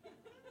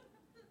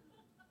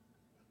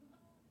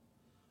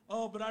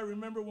 Oh, but I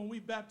remember when we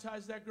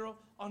baptized that girl,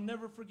 I'll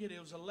never forget it.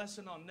 It was a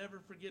lesson I'll never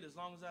forget as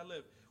long as I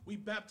live. We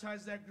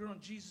baptized that girl in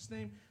Jesus'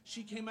 name.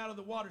 She came out of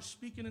the water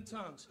speaking in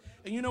tongues.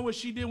 And you know what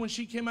she did when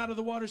she came out of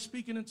the water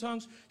speaking in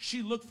tongues?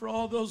 She looked for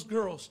all those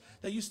girls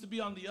that used to be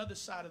on the other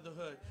side of the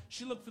hood.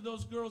 She looked for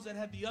those girls that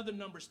had the other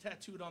numbers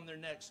tattooed on their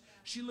necks.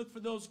 She looked for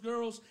those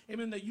girls,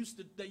 amen, that used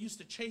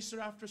to chase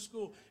her after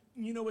school.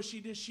 You know what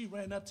she did? She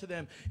ran up to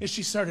them and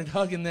she started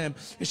hugging them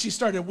and she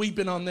started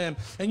weeping on them.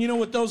 And you know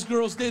what those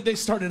girls did? They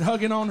started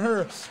hugging on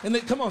her. And they,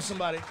 come on,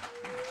 somebody.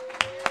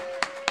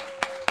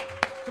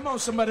 Come on,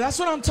 somebody. That's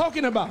what I'm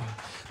talking about.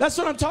 That's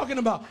what I'm talking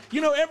about.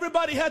 You know,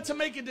 everybody had to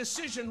make a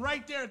decision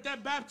right there at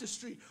that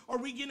baptistry. Are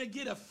we going to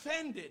get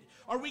offended?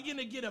 Are we going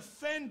to get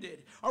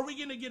offended? Are we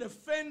going to get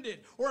offended?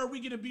 Or are we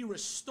going to be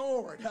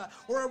restored?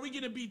 Or are we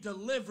going to be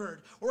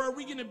delivered? Or are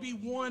we going to be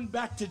won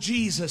back to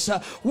Jesus?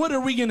 What are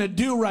we going to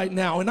do right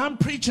now? And I'm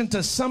preaching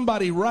to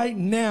somebody right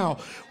now.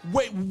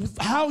 Wait,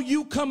 how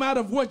you come out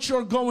of what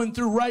you're going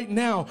through right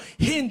now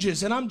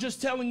hinges. And I'm just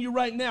telling you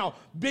right now,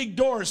 big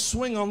doors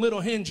swing on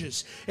little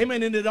hinges.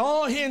 Amen. And it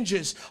all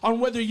hinges on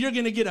whether you're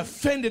going to get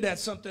offended at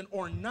something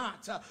or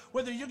not.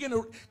 Whether you're going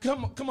to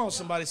come on,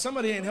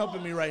 somebody ain't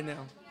helping me right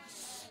now.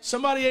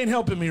 Somebody ain't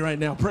helping me right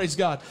now. Praise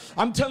God.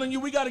 I'm telling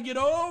you, we got to get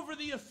over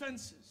the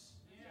offenses.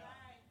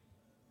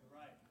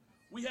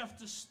 We have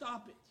to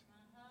stop it.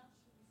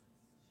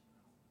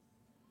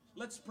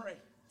 Let's pray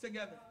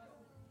together.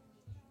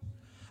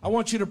 I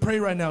want you to pray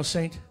right now,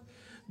 saint.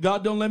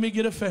 God, don't let me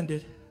get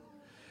offended.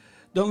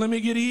 Don't let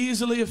me get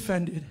easily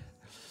offended.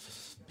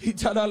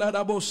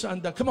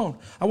 Come on.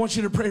 I want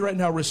you to pray right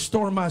now.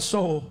 Restore my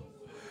soul.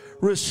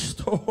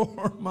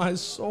 Restore my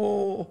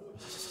soul.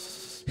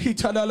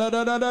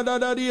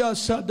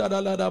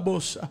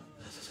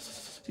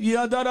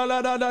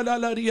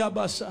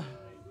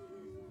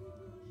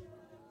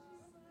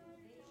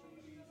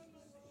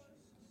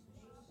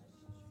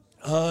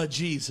 Oh,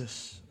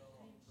 Jesus.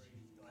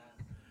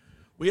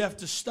 We have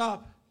to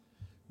stop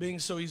being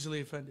so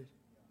easily offended.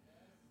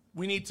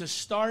 We need to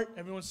start,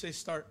 everyone say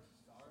start.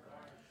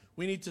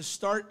 We need to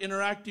start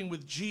interacting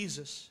with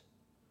Jesus,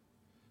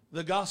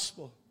 the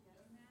gospel,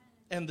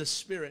 and the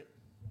Spirit.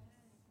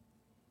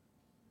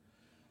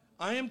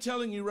 I am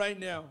telling you right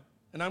now,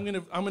 and I'm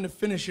going to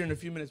finish here in a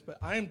few minutes, but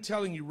I am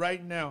telling you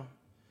right now,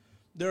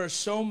 there are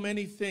so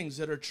many things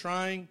that are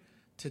trying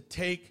to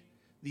take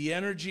the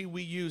energy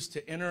we use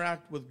to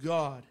interact with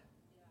God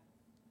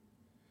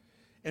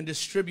and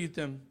distribute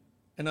them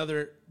in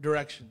other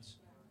directions.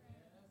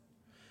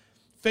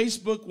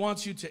 Facebook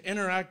wants you to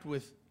interact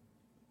with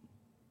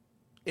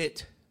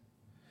it.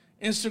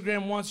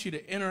 Instagram wants you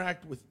to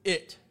interact with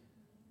it.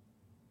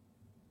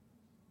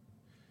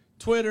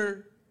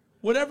 Twitter,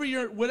 whatever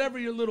your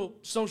little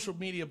social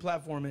media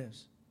platform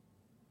is.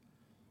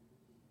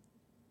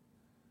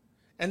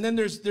 And then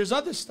there's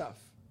other stuff.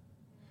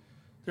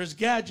 There's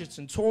gadgets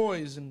and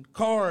toys and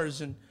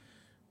cars and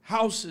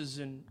houses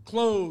and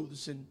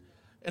clothes and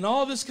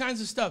all this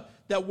kinds of stuff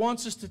that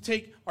wants us to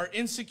take our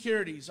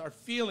insecurities, our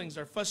feelings,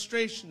 our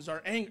frustrations,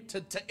 our anger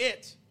to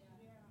it.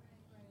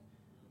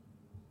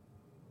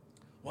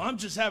 Well, I'm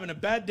just having a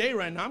bad day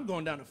right now. I'm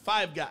going down to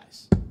Five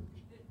Guys.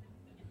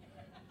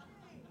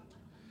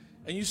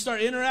 And you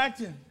start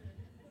interacting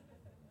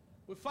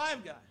with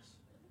Five Guys.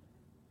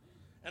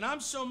 And I'm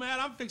so mad,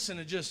 I'm fixing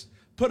to just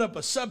put up a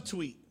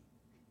subtweet.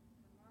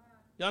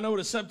 Y'all know what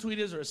a subtweet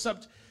is? Or a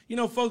sub, you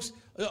know, folks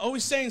are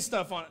always saying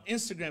stuff on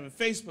Instagram and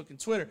Facebook and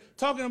Twitter,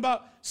 talking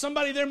about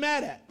somebody they're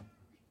mad at.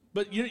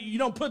 But you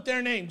don't put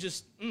their name,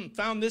 just,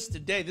 found this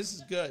today, this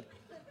is good.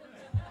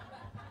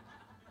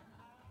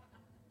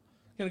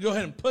 I'm going to go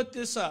ahead and put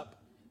this up.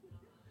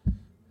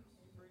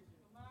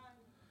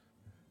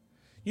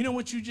 You know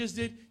what you just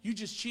did? You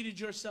just cheated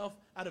yourself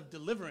out of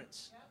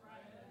deliverance.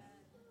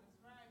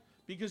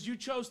 Because you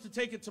chose to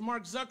take it to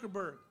Mark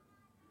Zuckerberg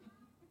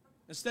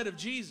instead of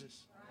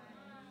Jesus.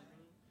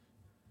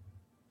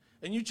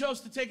 And you chose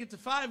to take it to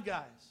Five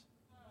Guys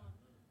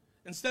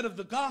instead of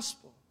the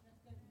gospel.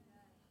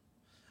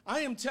 I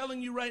am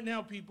telling you right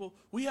now, people,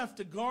 we have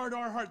to guard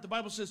our heart. The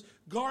Bible says,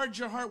 guard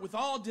your heart with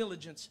all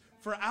diligence,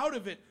 for out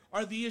of it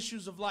are the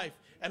issues of life.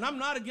 And I'm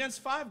not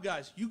against Five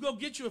Guys. You go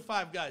get you a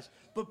Five Guys,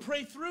 but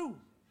pray through.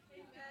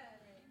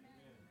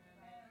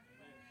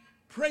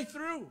 Pray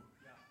through.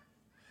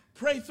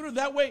 Pray through.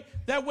 That way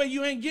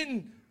you ain't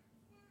getting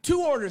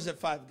 2 orders at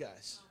Five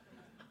Guys.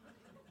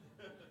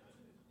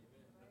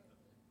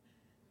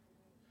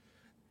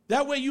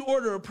 That way you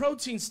order a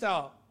protein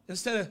style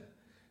instead of...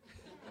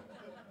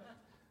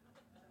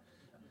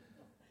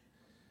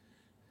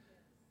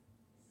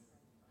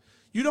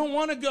 You don't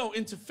want to go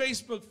into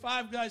Facebook,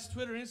 Five Guys,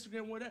 Twitter,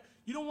 Instagram, whatever.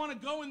 You don't want to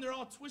go in there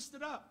all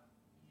twisted up.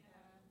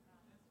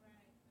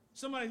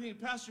 Somebody think,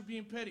 Pastor,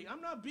 being petty.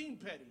 I'm not being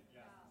petty.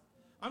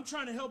 I'm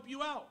trying to help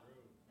you out.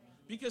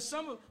 Because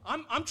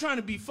I'm trying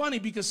to be funny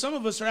because some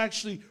of us are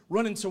actually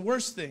running to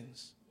worse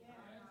things.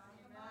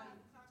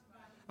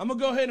 I'm going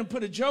to go ahead and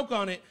put a joke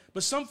on it,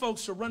 but some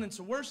folks are running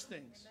to worse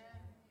things.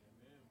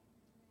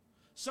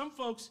 Some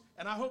folks,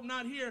 and I hope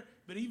not here,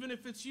 but even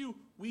if it's you,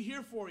 we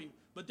here for you.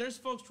 But there's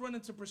folks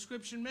running to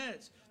prescription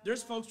meds.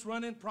 There's folks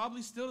running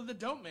probably still to the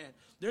dope man.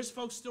 There's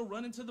folks still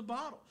running to the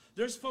bottle.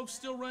 There's folks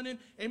still running,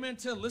 amen,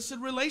 to illicit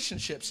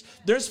relationships.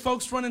 There's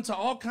folks running to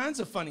all kinds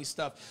of funny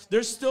stuff.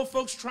 There's still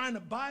folks trying to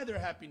buy their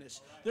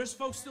happiness. There's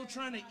folks still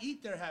trying to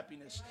eat their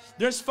happiness.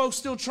 There's folks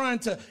still trying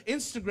to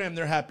Instagram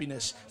their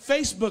happiness,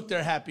 Facebook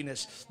their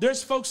happiness.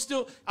 There's folks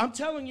still, I'm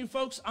telling you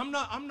folks, I'm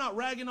not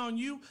ragging on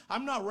you.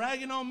 I'm not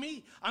ragging on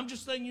me. I'm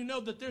just letting you know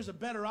that there's a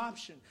better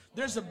option.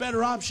 There's a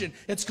better option.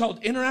 It's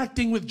called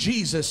interacting with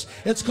Jesus.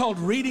 It's called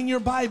reading your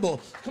Bible.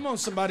 Come on,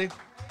 somebody.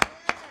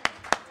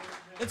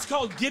 It's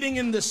called getting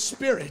in the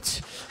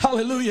Spirit.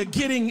 Hallelujah.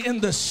 Getting in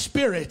the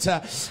Spirit.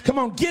 Come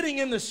on, getting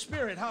in the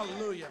Spirit.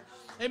 Hallelujah.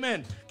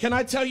 Amen. Can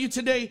I tell you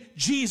today,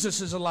 Jesus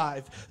is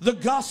alive. The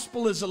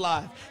gospel is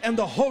alive. And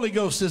the Holy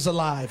Ghost is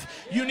alive.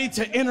 You need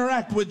to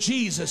interact with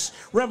Jesus.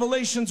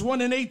 Revelations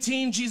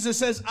 1:18, Jesus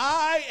says,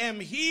 I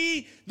am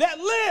he that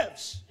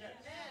lives.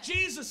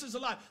 Jesus is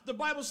alive. The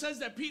Bible says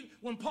that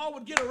when Paul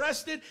would get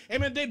arrested,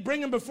 amen, they'd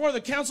bring him before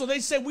the council. They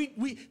said,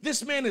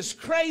 this man is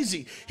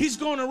crazy. He's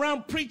going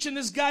around preaching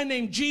this guy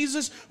named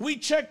Jesus. We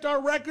checked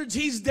our records.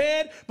 He's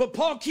dead. But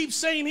Paul keeps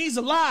saying he's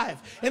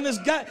alive. And this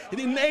guy,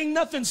 ain't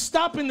nothing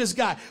stopping this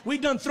guy. We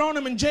done thrown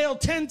him in jail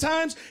 10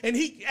 times. And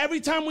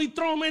every time we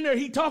throw him in there,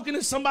 he talking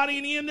to somebody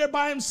and he in there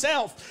by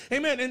himself.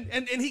 Amen.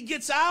 And he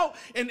gets out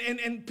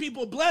and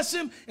people bless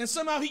him. And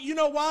somehow you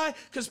know why?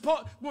 Because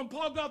when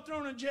Paul got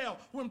thrown in jail,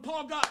 when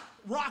Paul got got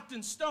rocked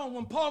and stoned,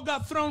 when Paul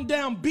got thrown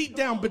down, beat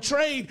down,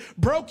 betrayed,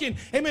 broken,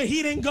 amen,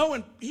 he didn't go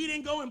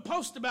and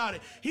post about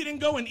it. He didn't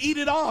go and eat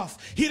it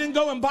off. He didn't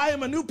go and buy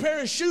him a new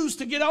pair of shoes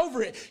to get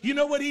over it. You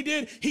know what he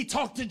did? He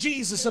talked to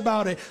Jesus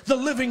about it. The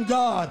living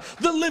God,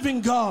 the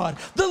living God,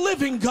 the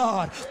living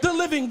God, the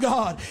living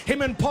God.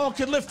 Amen. Paul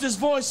could lift his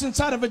voice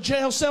inside of a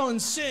jail cell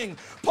and sing.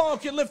 Paul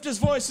could lift his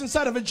voice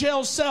inside of a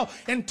jail cell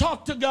and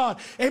talk to God.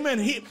 Amen.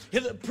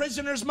 The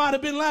prisoners might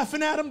have been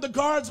laughing at him. The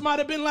guards might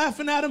have been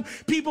laughing at him.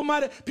 People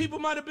might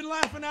have been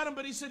laughing at him,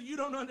 but he said, you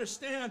don't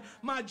understand.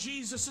 My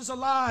Jesus is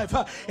alive.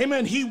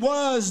 Amen. He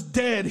was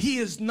dead. He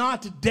is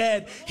not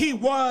dead. He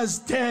was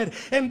dead.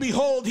 And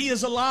behold, he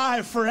is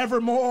alive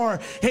forevermore.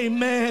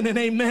 Amen and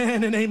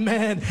amen and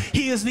amen.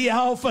 He is the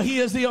Alpha. He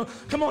is the...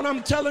 Come on,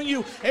 I'm telling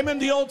you. Amen.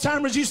 The old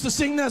timers used to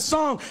sing that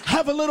song,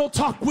 have a little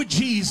talk with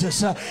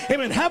Jesus.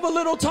 Amen. Have a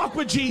little talk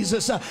with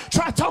Jesus.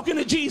 Try talking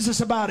to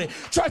Jesus about it.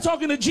 Try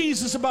talking to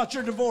Jesus about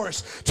your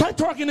divorce. Try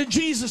talking to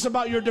Jesus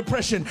about your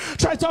depression.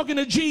 Try talking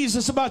to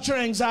Jesus about your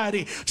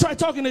anxiety. Try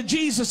talking to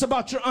Jesus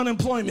about your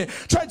unemployment.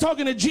 Try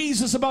talking to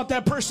Jesus about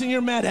that person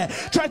you're mad at.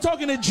 Try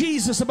talking to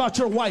Jesus about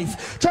your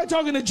wife. Try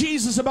talking to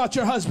Jesus about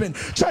your husband.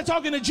 Try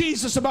talking to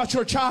Jesus about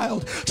your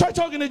child. Try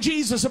talking to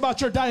Jesus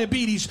about your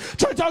diabetes.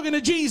 Try talking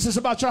to Jesus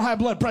about your high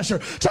blood pressure.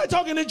 Try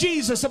talking to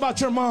Jesus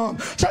about your mom.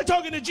 Try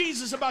talking to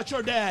Jesus about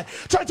your dad.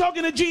 Try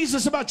talking to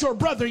Jesus about your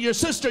brother, your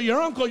sister,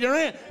 your uncle, your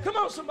aunt. Come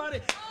on, somebody.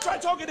 Try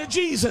talking to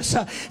Jesus.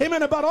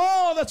 Amen. About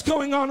all that's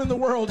going on in the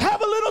world.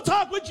 Have a little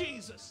talk with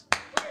Jesus.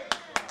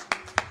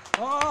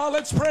 Oh,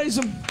 let's praise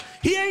him.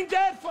 He ain't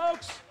dead,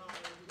 folks.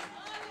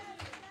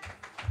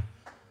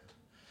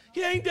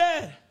 He ain't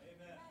dead.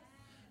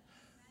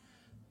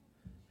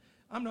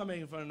 I'm not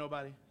making fun of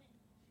nobody.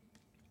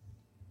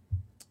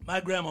 My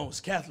grandma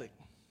was Catholic.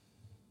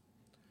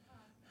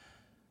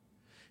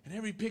 And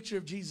every picture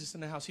of Jesus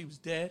in the house, he was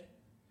dead.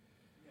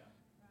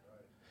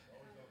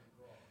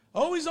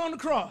 Always on the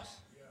cross.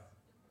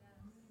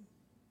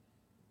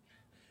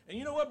 And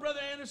you know what, Brother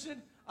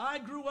Anderson? I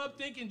grew up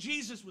thinking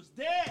Jesus was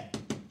dead.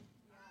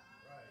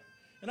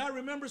 And I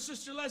remember,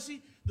 Sister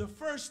Leslie, the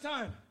first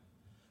time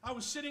I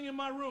was sitting in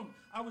my room,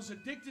 I was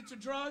addicted to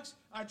drugs.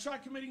 I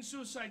tried committing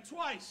suicide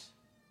twice.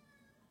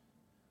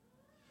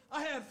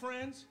 I had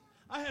friends.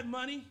 I had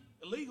money.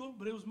 Illegal,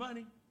 but it was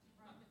money.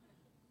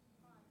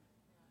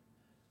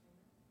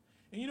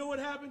 And you know what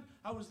happened?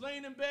 I was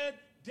laying in bed,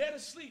 dead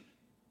asleep.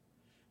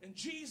 And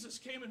Jesus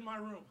came in my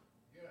room.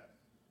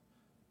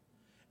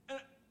 And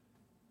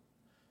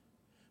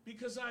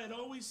because I had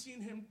always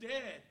seen him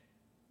dead.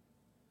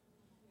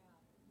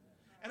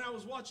 And I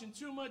was watching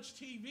too much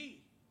TV.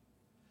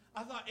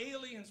 I thought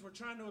aliens were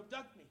trying to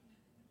abduct me.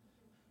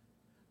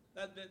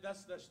 That's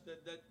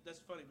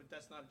funny, but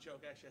that's not a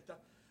joke, actually.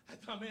 I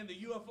thought, man, the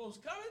UFO's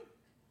coming.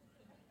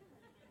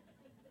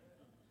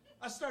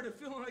 I started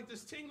feeling like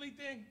this tingly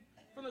thing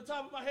from the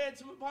top of my head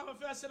to the bottom of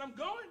my face. I said, I'm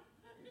going.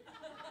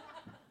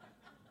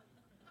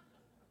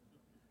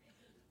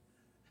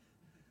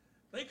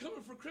 They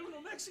coming for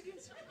criminal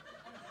Mexicans?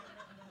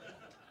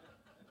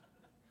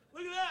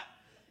 Look at that.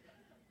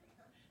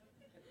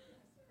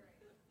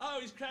 I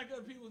always crack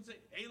up people and say,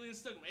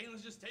 aliens took them.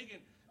 Aliens just taking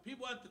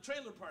people at the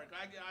trailer park,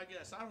 I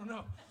guess. I don't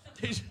know.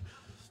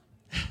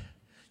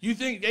 You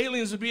think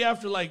aliens would be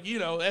after, like, you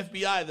know,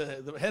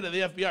 FBI, the head of the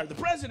FBI, the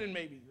president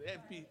maybe, the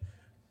FBI.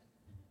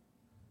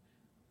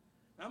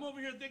 I'm over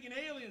here thinking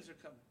aliens are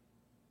coming.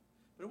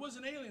 But it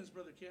wasn't aliens,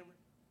 Brother Cameron.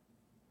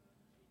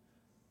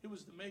 It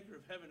was the maker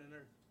of heaven and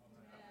earth.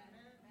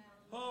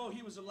 Oh,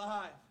 he was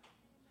alive.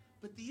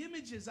 But the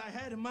images I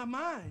had in my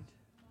mind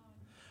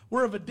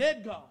were of a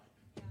dead God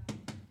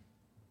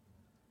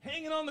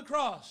hanging on the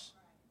cross.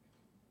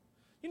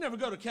 You never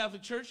go to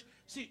Catholic church,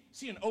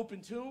 see an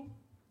open tomb.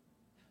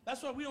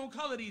 That's why we don't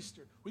call it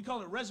Easter. We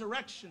call it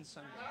Resurrection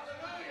Sunday.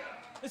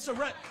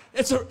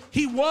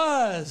 He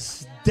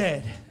was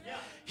dead.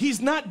 He's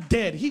not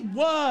dead. He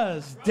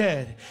was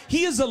dead.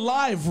 He is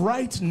alive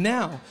right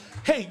now.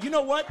 Hey, you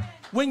know what?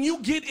 When you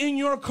get in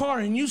your car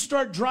and you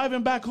start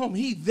driving back home,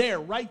 he's there,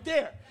 right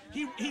there.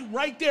 He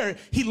right there.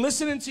 He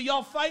listening to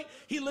y'all fight.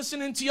 He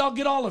listening to y'all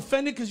get all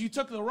offended because you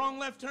took the wrong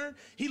left turn.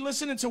 He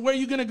listening to where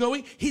you're going to go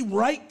eat. He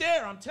right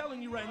there. I'm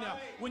telling you right now.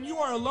 When you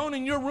are alone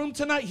in your room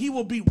tonight, he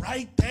will be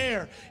right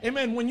there.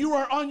 Amen. When you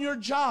are on your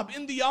job,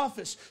 in the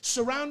office,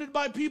 surrounded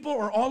by people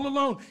or all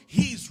alone,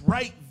 he's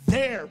right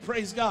there.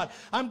 Praise God.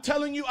 I'm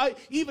telling you,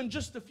 even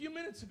just a few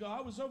minutes ago,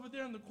 I was over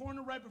there in the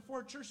corner right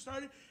before church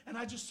started, and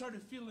I just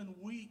started feeling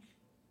weak.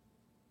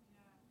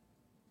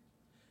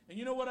 And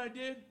you know what I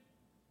did?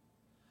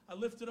 I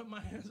lifted up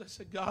my hands. I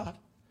said, God,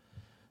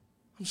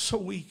 I'm so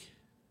weak.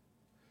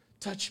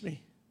 Touch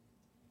me.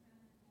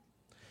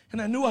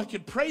 And I knew I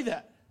could pray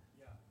that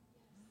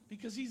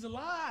because he's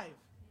alive.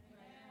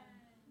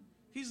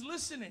 He's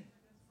listening.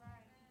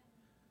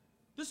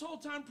 This whole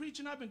time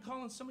preaching, I've been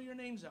calling some of your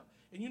names out.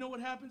 And you know what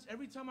happens?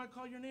 Every time I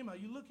call your name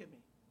out, you look at me.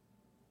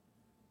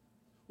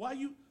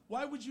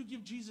 Why would you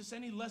give Jesus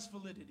any less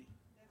validity?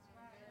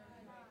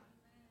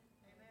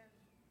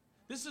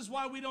 This is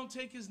why we don't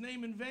take his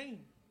name in vain.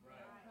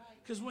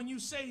 Because when you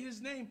say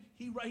his name,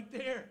 he right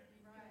there.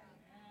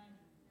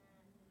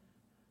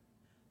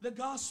 The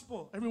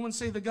gospel. Everyone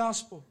say the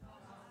gospel.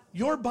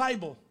 Your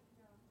Bible.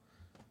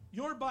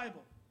 Your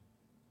Bible.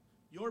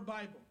 Your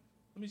Bible.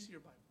 Let me see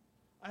your Bible.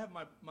 I have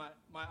my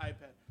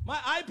iPad. My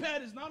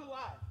iPad is not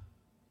alive.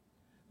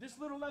 This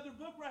little leather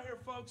book right here,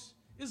 folks,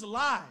 is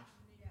alive.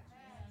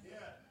 Yeah.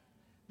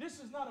 This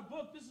is not a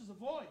book. This is a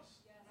voice.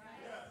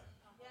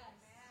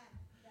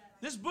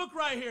 This book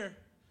right here,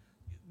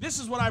 this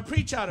is what I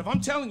preach out of.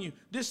 I'm telling you,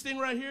 this thing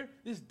right here,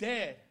 this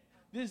dead.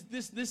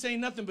 This ain't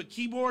nothing but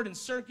keyboard and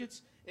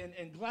circuits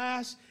and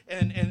glass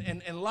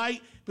and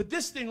light. But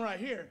this thing right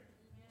here,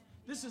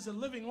 this is a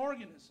living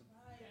organism.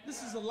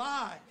 This is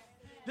alive.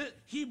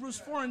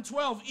 Hebrews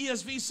 4:12,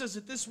 ESV says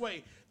it this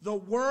way. The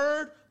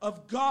word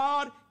of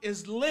God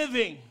is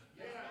living.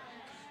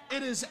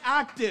 It is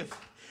active.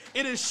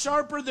 It is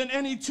sharper than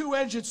any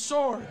two-edged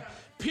sword,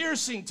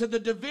 piercing to the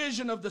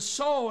division of the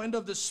soul and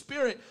of the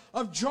spirit,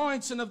 of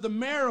joints and of the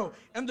marrow,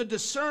 and the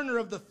discerner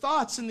of the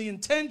thoughts and the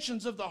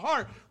intentions of the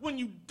heart. When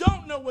you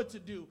don't know what to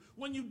do,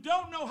 when you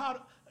don't know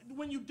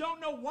when you don't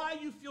know why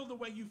you feel the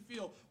way you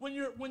feel, when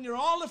you're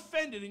all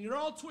offended and you're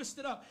all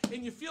twisted up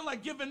and you feel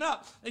like giving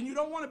up and you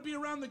don't want to be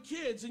around the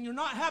kids and you're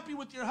not happy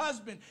with your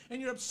husband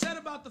and you're upset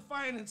about the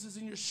finances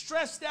and you're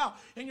stressed out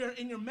and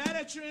you're mad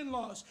at your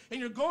in-laws and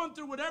you're going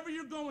through whatever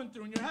you're going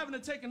through and you're having to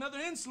take another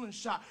insulin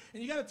shot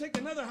and you got to take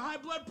another high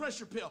blood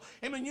pressure pill.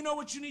 Amen. You know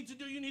what you need to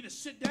do? You need to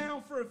sit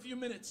down for a few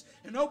minutes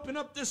and open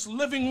up this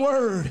living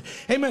word.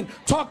 Amen.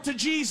 Talk to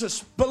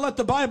Jesus, but let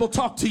the Bible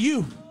talk to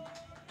you.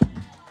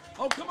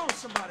 Oh, come on,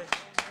 somebody.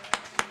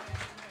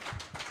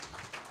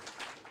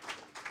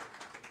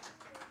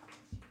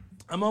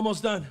 I'm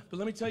almost done, but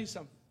let me tell you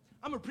something.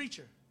 I'm a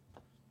preacher.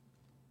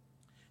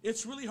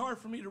 It's really hard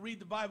for me to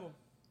read the Bible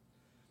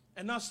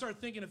and not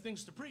start thinking of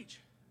things to preach.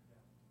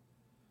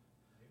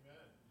 Amen.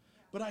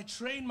 But I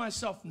train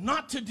myself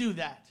not to do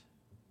that.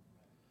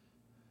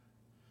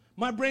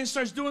 My brain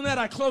starts doing that,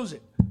 I close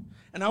it,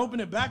 and I open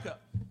it back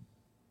up.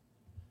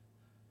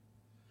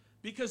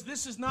 Because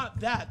this is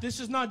not that.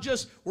 This is not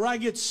just where I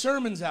get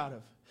sermons out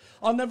of.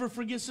 I'll never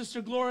forget Sister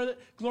Gloria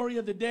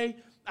the day.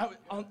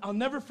 I'll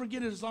never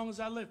forget it as long as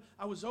I live.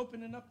 I was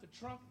opening up the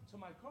trunk to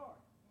my car,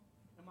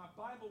 and my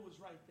Bible was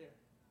right there.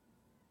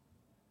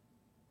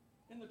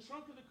 In the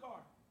trunk of the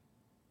car.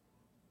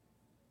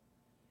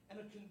 And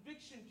a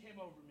conviction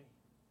came over me.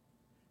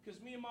 Because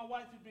me and my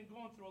wife had been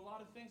going through a lot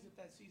of things at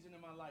that season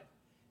in my life.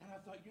 And I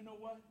thought, you know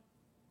what?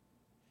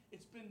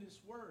 It's been this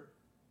word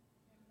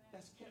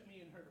that's kept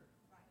me in her.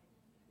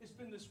 It's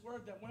been this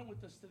word that went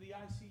with us to the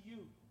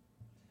ICU.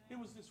 It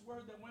was this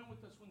word that went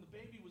with us when the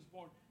baby was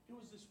born. It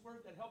was this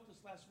word that helped us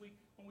last week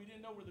when we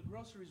didn't know where the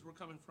groceries were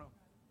coming from.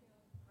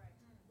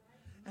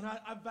 And I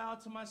vowed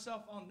to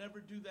myself, I'll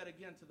never do that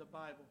again to the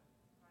Bible.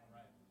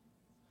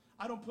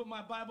 I don't put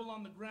my Bible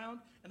on the ground,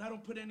 and I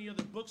don't put any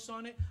other books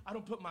on it. I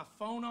don't put my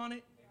phone on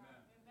it.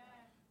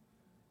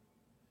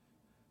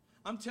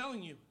 I'm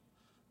telling you,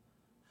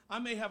 I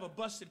may have a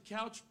busted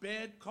couch,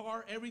 bed,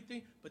 car,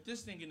 everything, but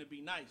this thing going to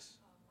be nice.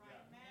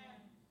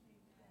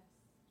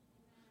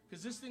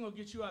 Because this thing will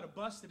get you out of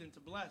busted into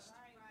blessed.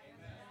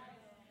 Amen.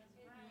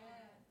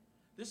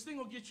 This thing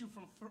will get you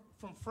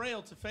from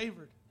frail to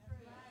favored.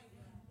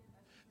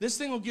 This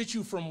thing will get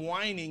you from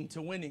whining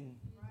to winning.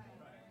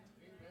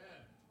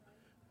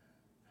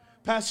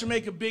 Pastor,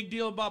 make a big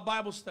deal about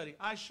Bible study.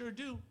 I sure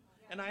do.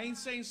 And I ain't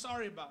saying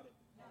sorry about it.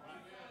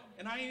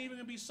 And I ain't even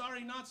going to be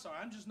sorry, not sorry.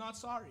 I'm just not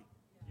sorry.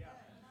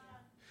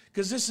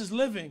 Because this is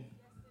living.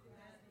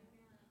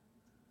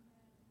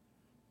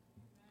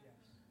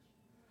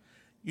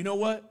 You know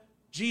what?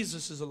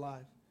 Jesus is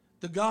alive.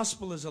 The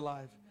gospel is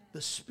alive.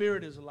 The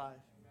Spirit is alive.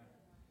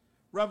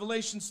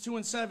 Revelations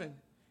 2:7.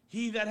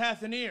 He that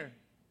hath an ear,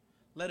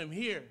 let him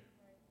hear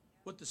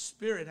what the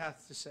Spirit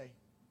hath to say.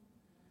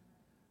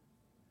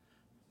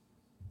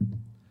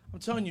 I'm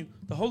telling you,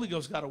 the Holy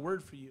Ghost got a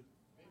word for you.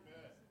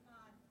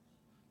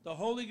 The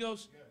Holy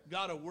Ghost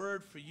got a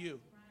word for you.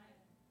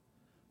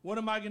 What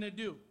am I going to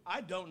do?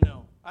 I don't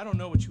know. I don't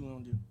know what you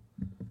want to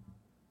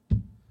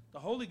do. The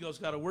Holy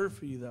Ghost got a word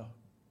for you, though.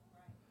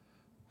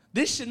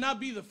 This should not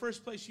be the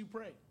first place you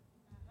pray.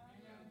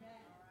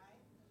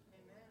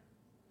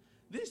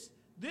 This,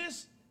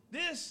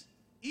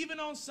 even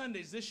on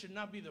Sundays, this should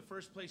not be the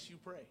first place you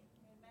pray.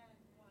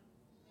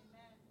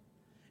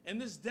 And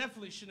this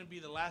definitely shouldn't be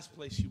the last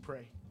place you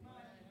pray.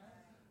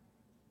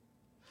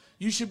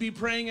 You should be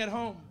praying at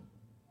home.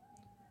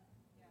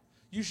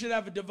 You should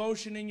have a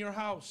devotion in your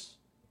house.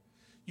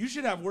 You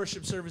should have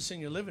worship service in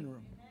your living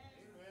room.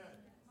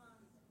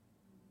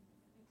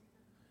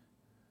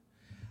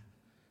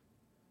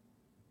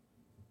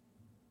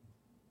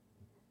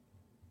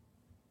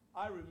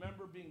 I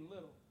remember being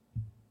little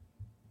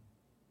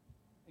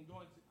and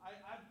going to,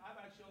 I've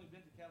actually only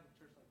been to Catholic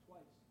Church like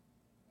twice.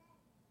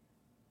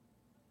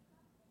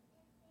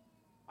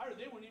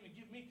 They wouldn't even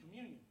give me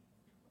communion.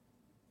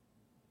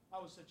 I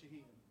was such a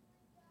heathen.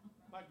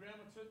 My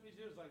grandma took me,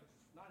 she was like,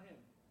 not him.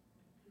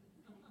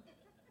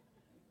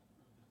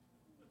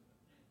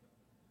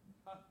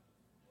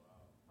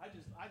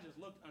 I just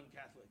looked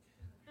un-Catholic.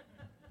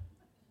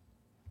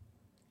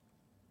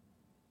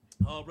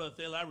 Oh, Brother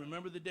Thaler, I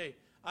remember the day.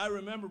 I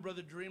remember,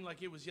 Brother Dream,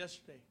 like it was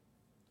yesterday.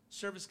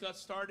 Service got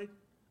started.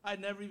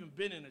 I'd never even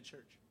been in a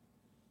church.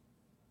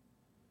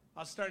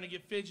 I was starting to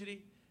get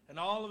fidgety, and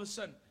all of a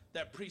sudden,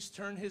 that priest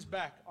turned his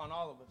back on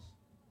all of us,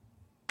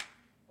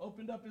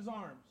 opened up his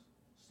arms,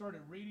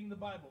 started reading the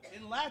Bible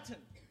in Latin.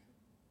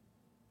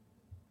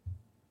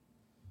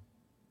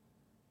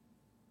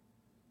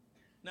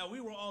 Now,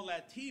 we were all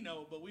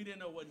Latino, but we didn't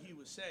know what he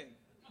was saying.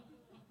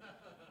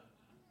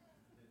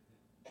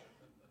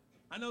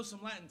 I know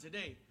some Latin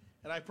today,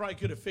 and I probably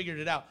could have figured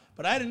it out,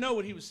 but I didn't know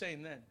what he was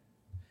saying then.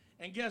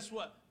 And guess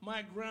what?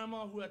 My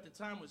grandma, who at the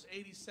time was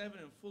 87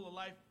 and full of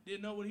life,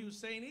 didn't know what he was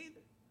saying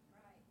either.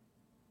 Right.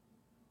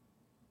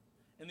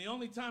 And the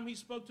only time he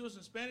spoke to us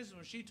in Spanish was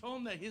when she told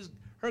him that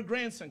her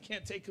grandson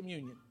can't take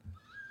communion.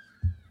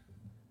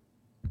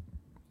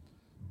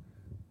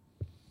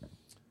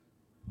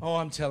 Oh,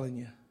 I'm telling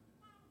you.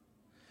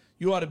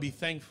 You ought to be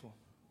thankful.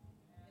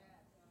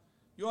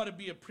 You ought to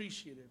be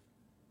appreciative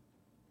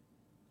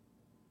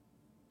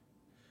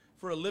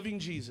for a living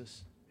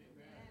Jesus,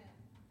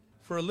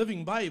 for a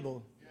living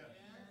Bible,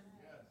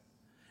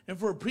 and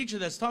for a preacher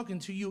that's talking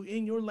to you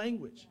in your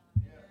language.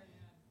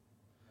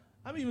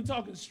 I'm even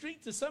talking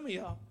street to some of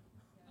y'all.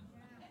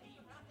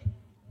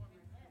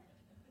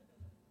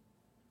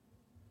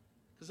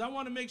 Because I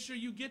want to make sure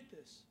you get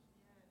this.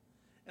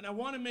 And I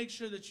want to make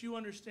sure that you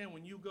understand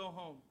when you go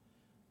home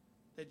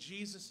that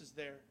Jesus is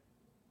there.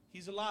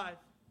 He's alive.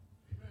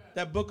 Amen.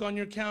 That book on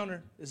your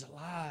counter is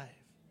alive.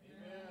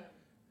 Amen.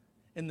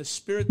 And the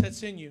spirit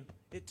that's in you,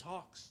 it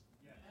talks.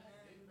 Yes.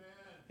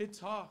 It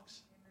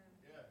talks.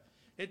 Amen.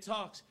 It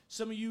talks.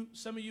 Some of you,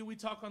 we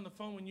talk on the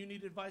phone when you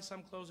need advice.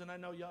 I'm closing. I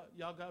know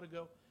y'all got to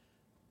go.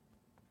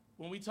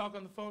 When we talk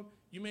on the phone,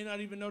 you may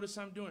not even notice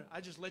I'm doing it.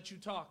 I just let you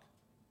talk.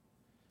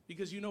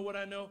 Because you know what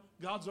I know?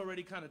 God's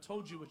already kind of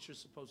told you what you're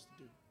supposed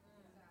to do.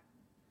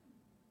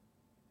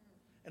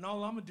 And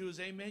all I'm going to do is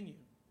amen you.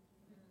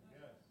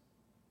 Yes.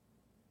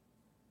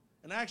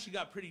 And I actually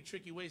got pretty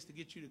tricky ways to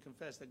get you to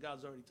confess that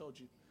God's already told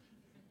you.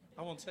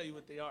 I won't tell you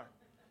what they are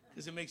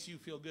because it makes you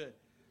feel good.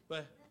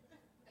 But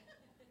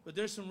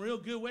there's some real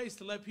good ways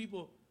to let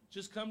people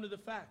just come to the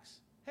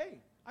facts.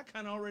 Hey, I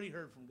kind of already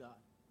heard from God.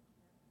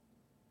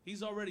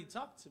 He's already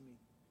talked to me.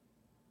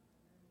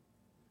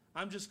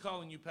 I'm just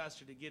calling you,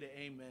 Pastor, to get an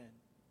amen.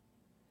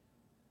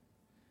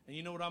 And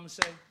you know what I'm going to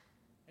say?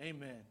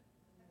 Amen.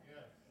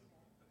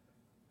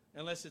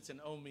 Unless it's an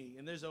oh me,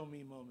 and there's oh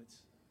me moments.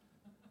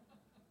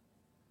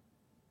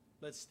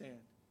 Let's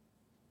stand.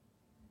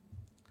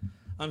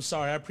 I'm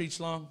sorry, I preached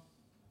long.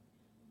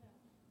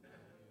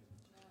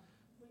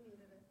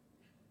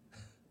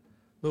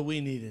 But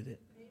we needed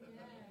it.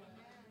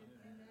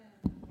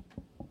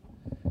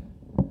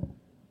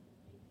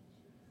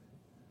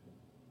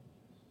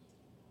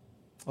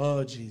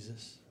 Oh,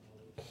 Jesus.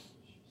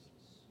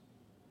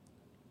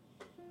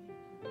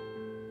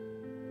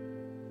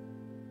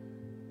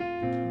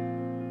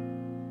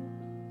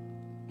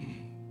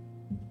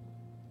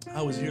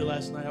 I was here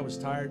last night. I was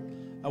tired.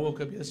 I woke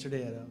up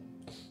yesterday at,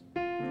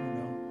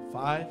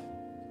 5.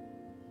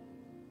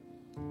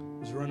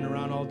 Was running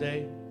around all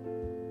day.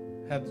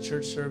 Had the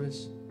church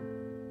service.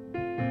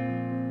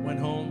 Went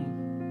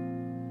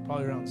home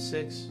probably around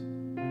 6.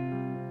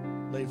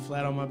 Laid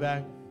flat on my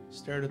back.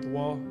 Stared at the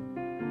wall.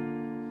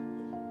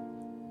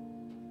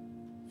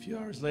 A few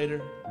hours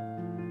later,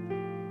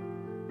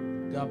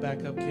 got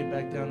back up, came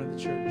back down to the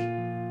church.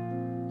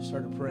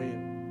 Started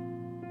praying.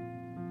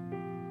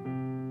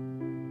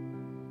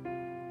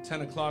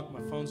 10 o'clock,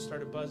 my phone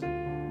started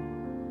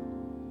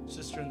buzzing.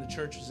 Sister in the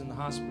church was in the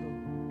hospital.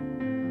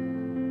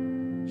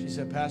 She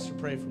said, Pastor,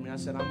 pray for me. I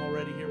said, I'm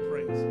already here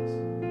praying, sis.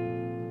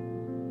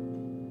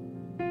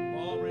 I'm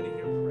already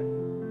here praying.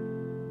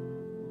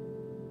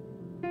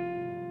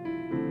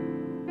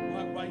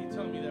 Why are you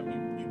telling me that?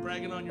 You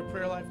bragging on your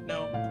prayer life?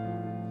 No.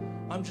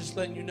 I'm just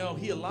letting you know,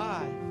 He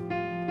alive.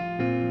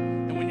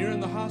 And when you're in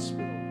the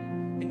hospital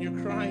and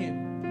you're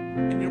crying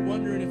and you're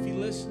wondering if He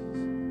listens,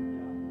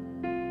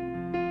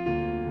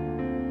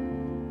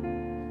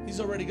 He's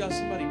already got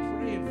somebody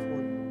praying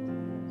for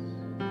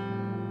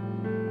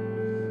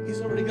you.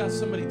 He's already got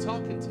somebody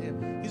talking to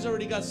Him. He's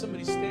already got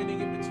somebody standing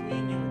in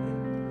between you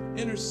and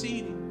Him,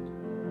 interceding.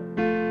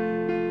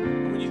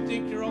 And when you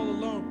think you're all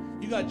alone,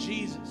 you got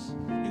Jesus.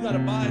 You got a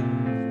Bible.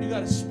 You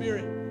got a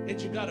Spirit. And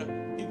you got a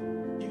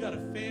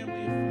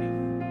family of faith.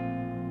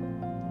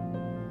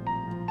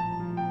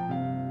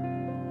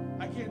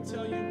 I can't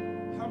tell you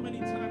how many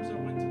times I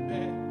went to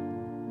bed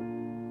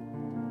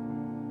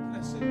and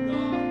I said,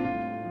 God,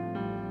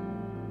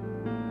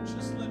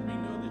 just let me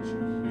know that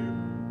you're here.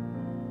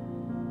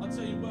 I'll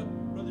tell you what,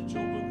 Brother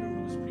Joe Booker,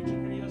 who was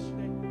preaching here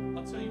yesterday,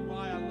 I'll tell you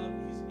why I love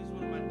him. He's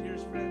one of my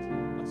dearest friends.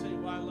 I'll tell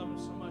you why I love him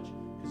so much.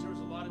 Because there was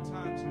a lot of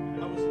times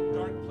I was in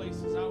dark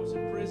places. I was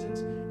in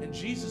prisons, and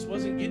Jesus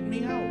wasn't getting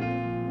me out.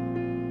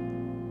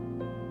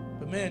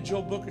 But man,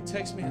 Joe Booker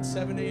texts me at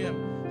 7 a.m.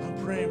 I'm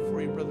praying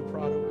for you, Brother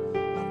Prado.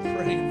 I'm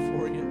praying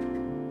for you.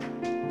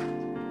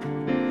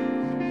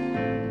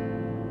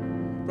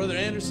 Brother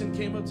Anderson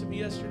came up to me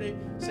yesterday,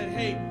 said,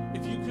 hey,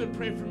 if you could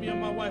pray for me and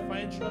my wife.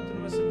 I interrupted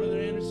him. I said, Brother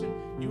Anderson,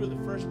 you were the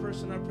first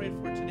person I prayed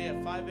for today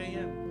at 5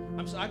 a.m.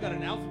 I got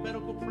an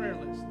alphabetical prayer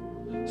list.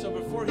 So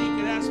before he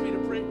could ask me to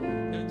pray,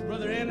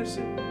 Brother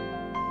Anderson,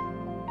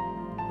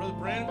 Brother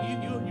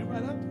Brandon, you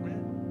right up there,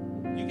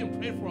 man. You can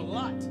pray for a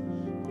lot.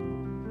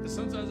 Because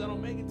sometimes I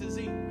don't make it to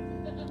Z.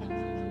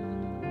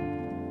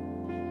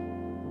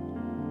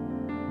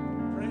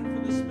 Praying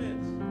for the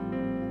Smiths.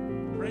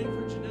 Praying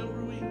for Janelle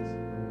Ruiz.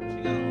 She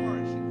got an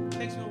orange. It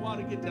takes me a while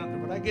to get down there,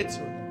 but I get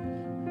to it.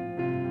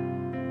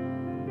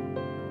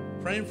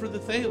 Praying for the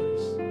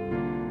Thaylors.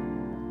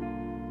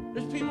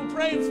 There's people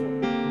praying for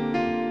it.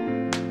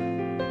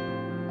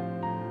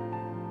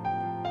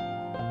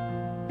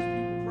 There's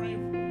people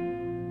praying for it.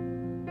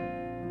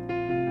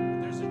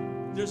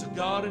 But there's a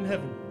God in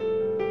heaven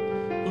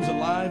who's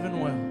alive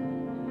and well,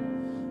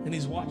 and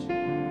he's watching.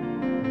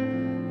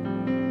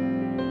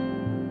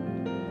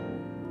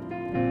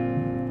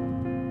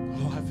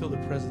 Oh, I feel the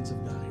presence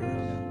of God here right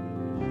now.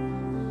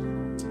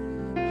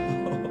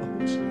 Oh,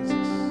 Jesus.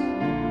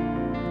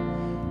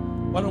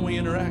 Why don't we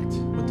interact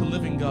with the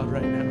living God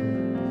right now?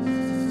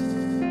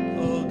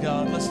 Oh,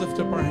 God, let's lift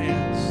up our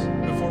hands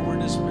before we're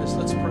dismissed.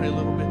 Let's pray a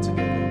little bit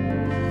together.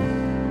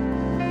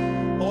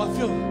 Oh, I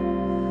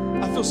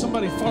feel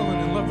somebody falling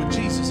in love with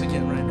Jesus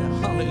again right now.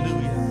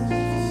 Hallelujah.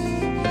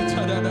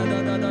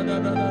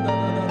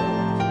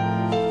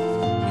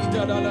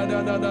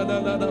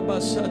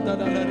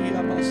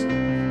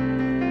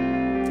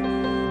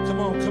 Come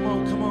on, come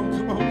on, come on,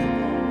 come on.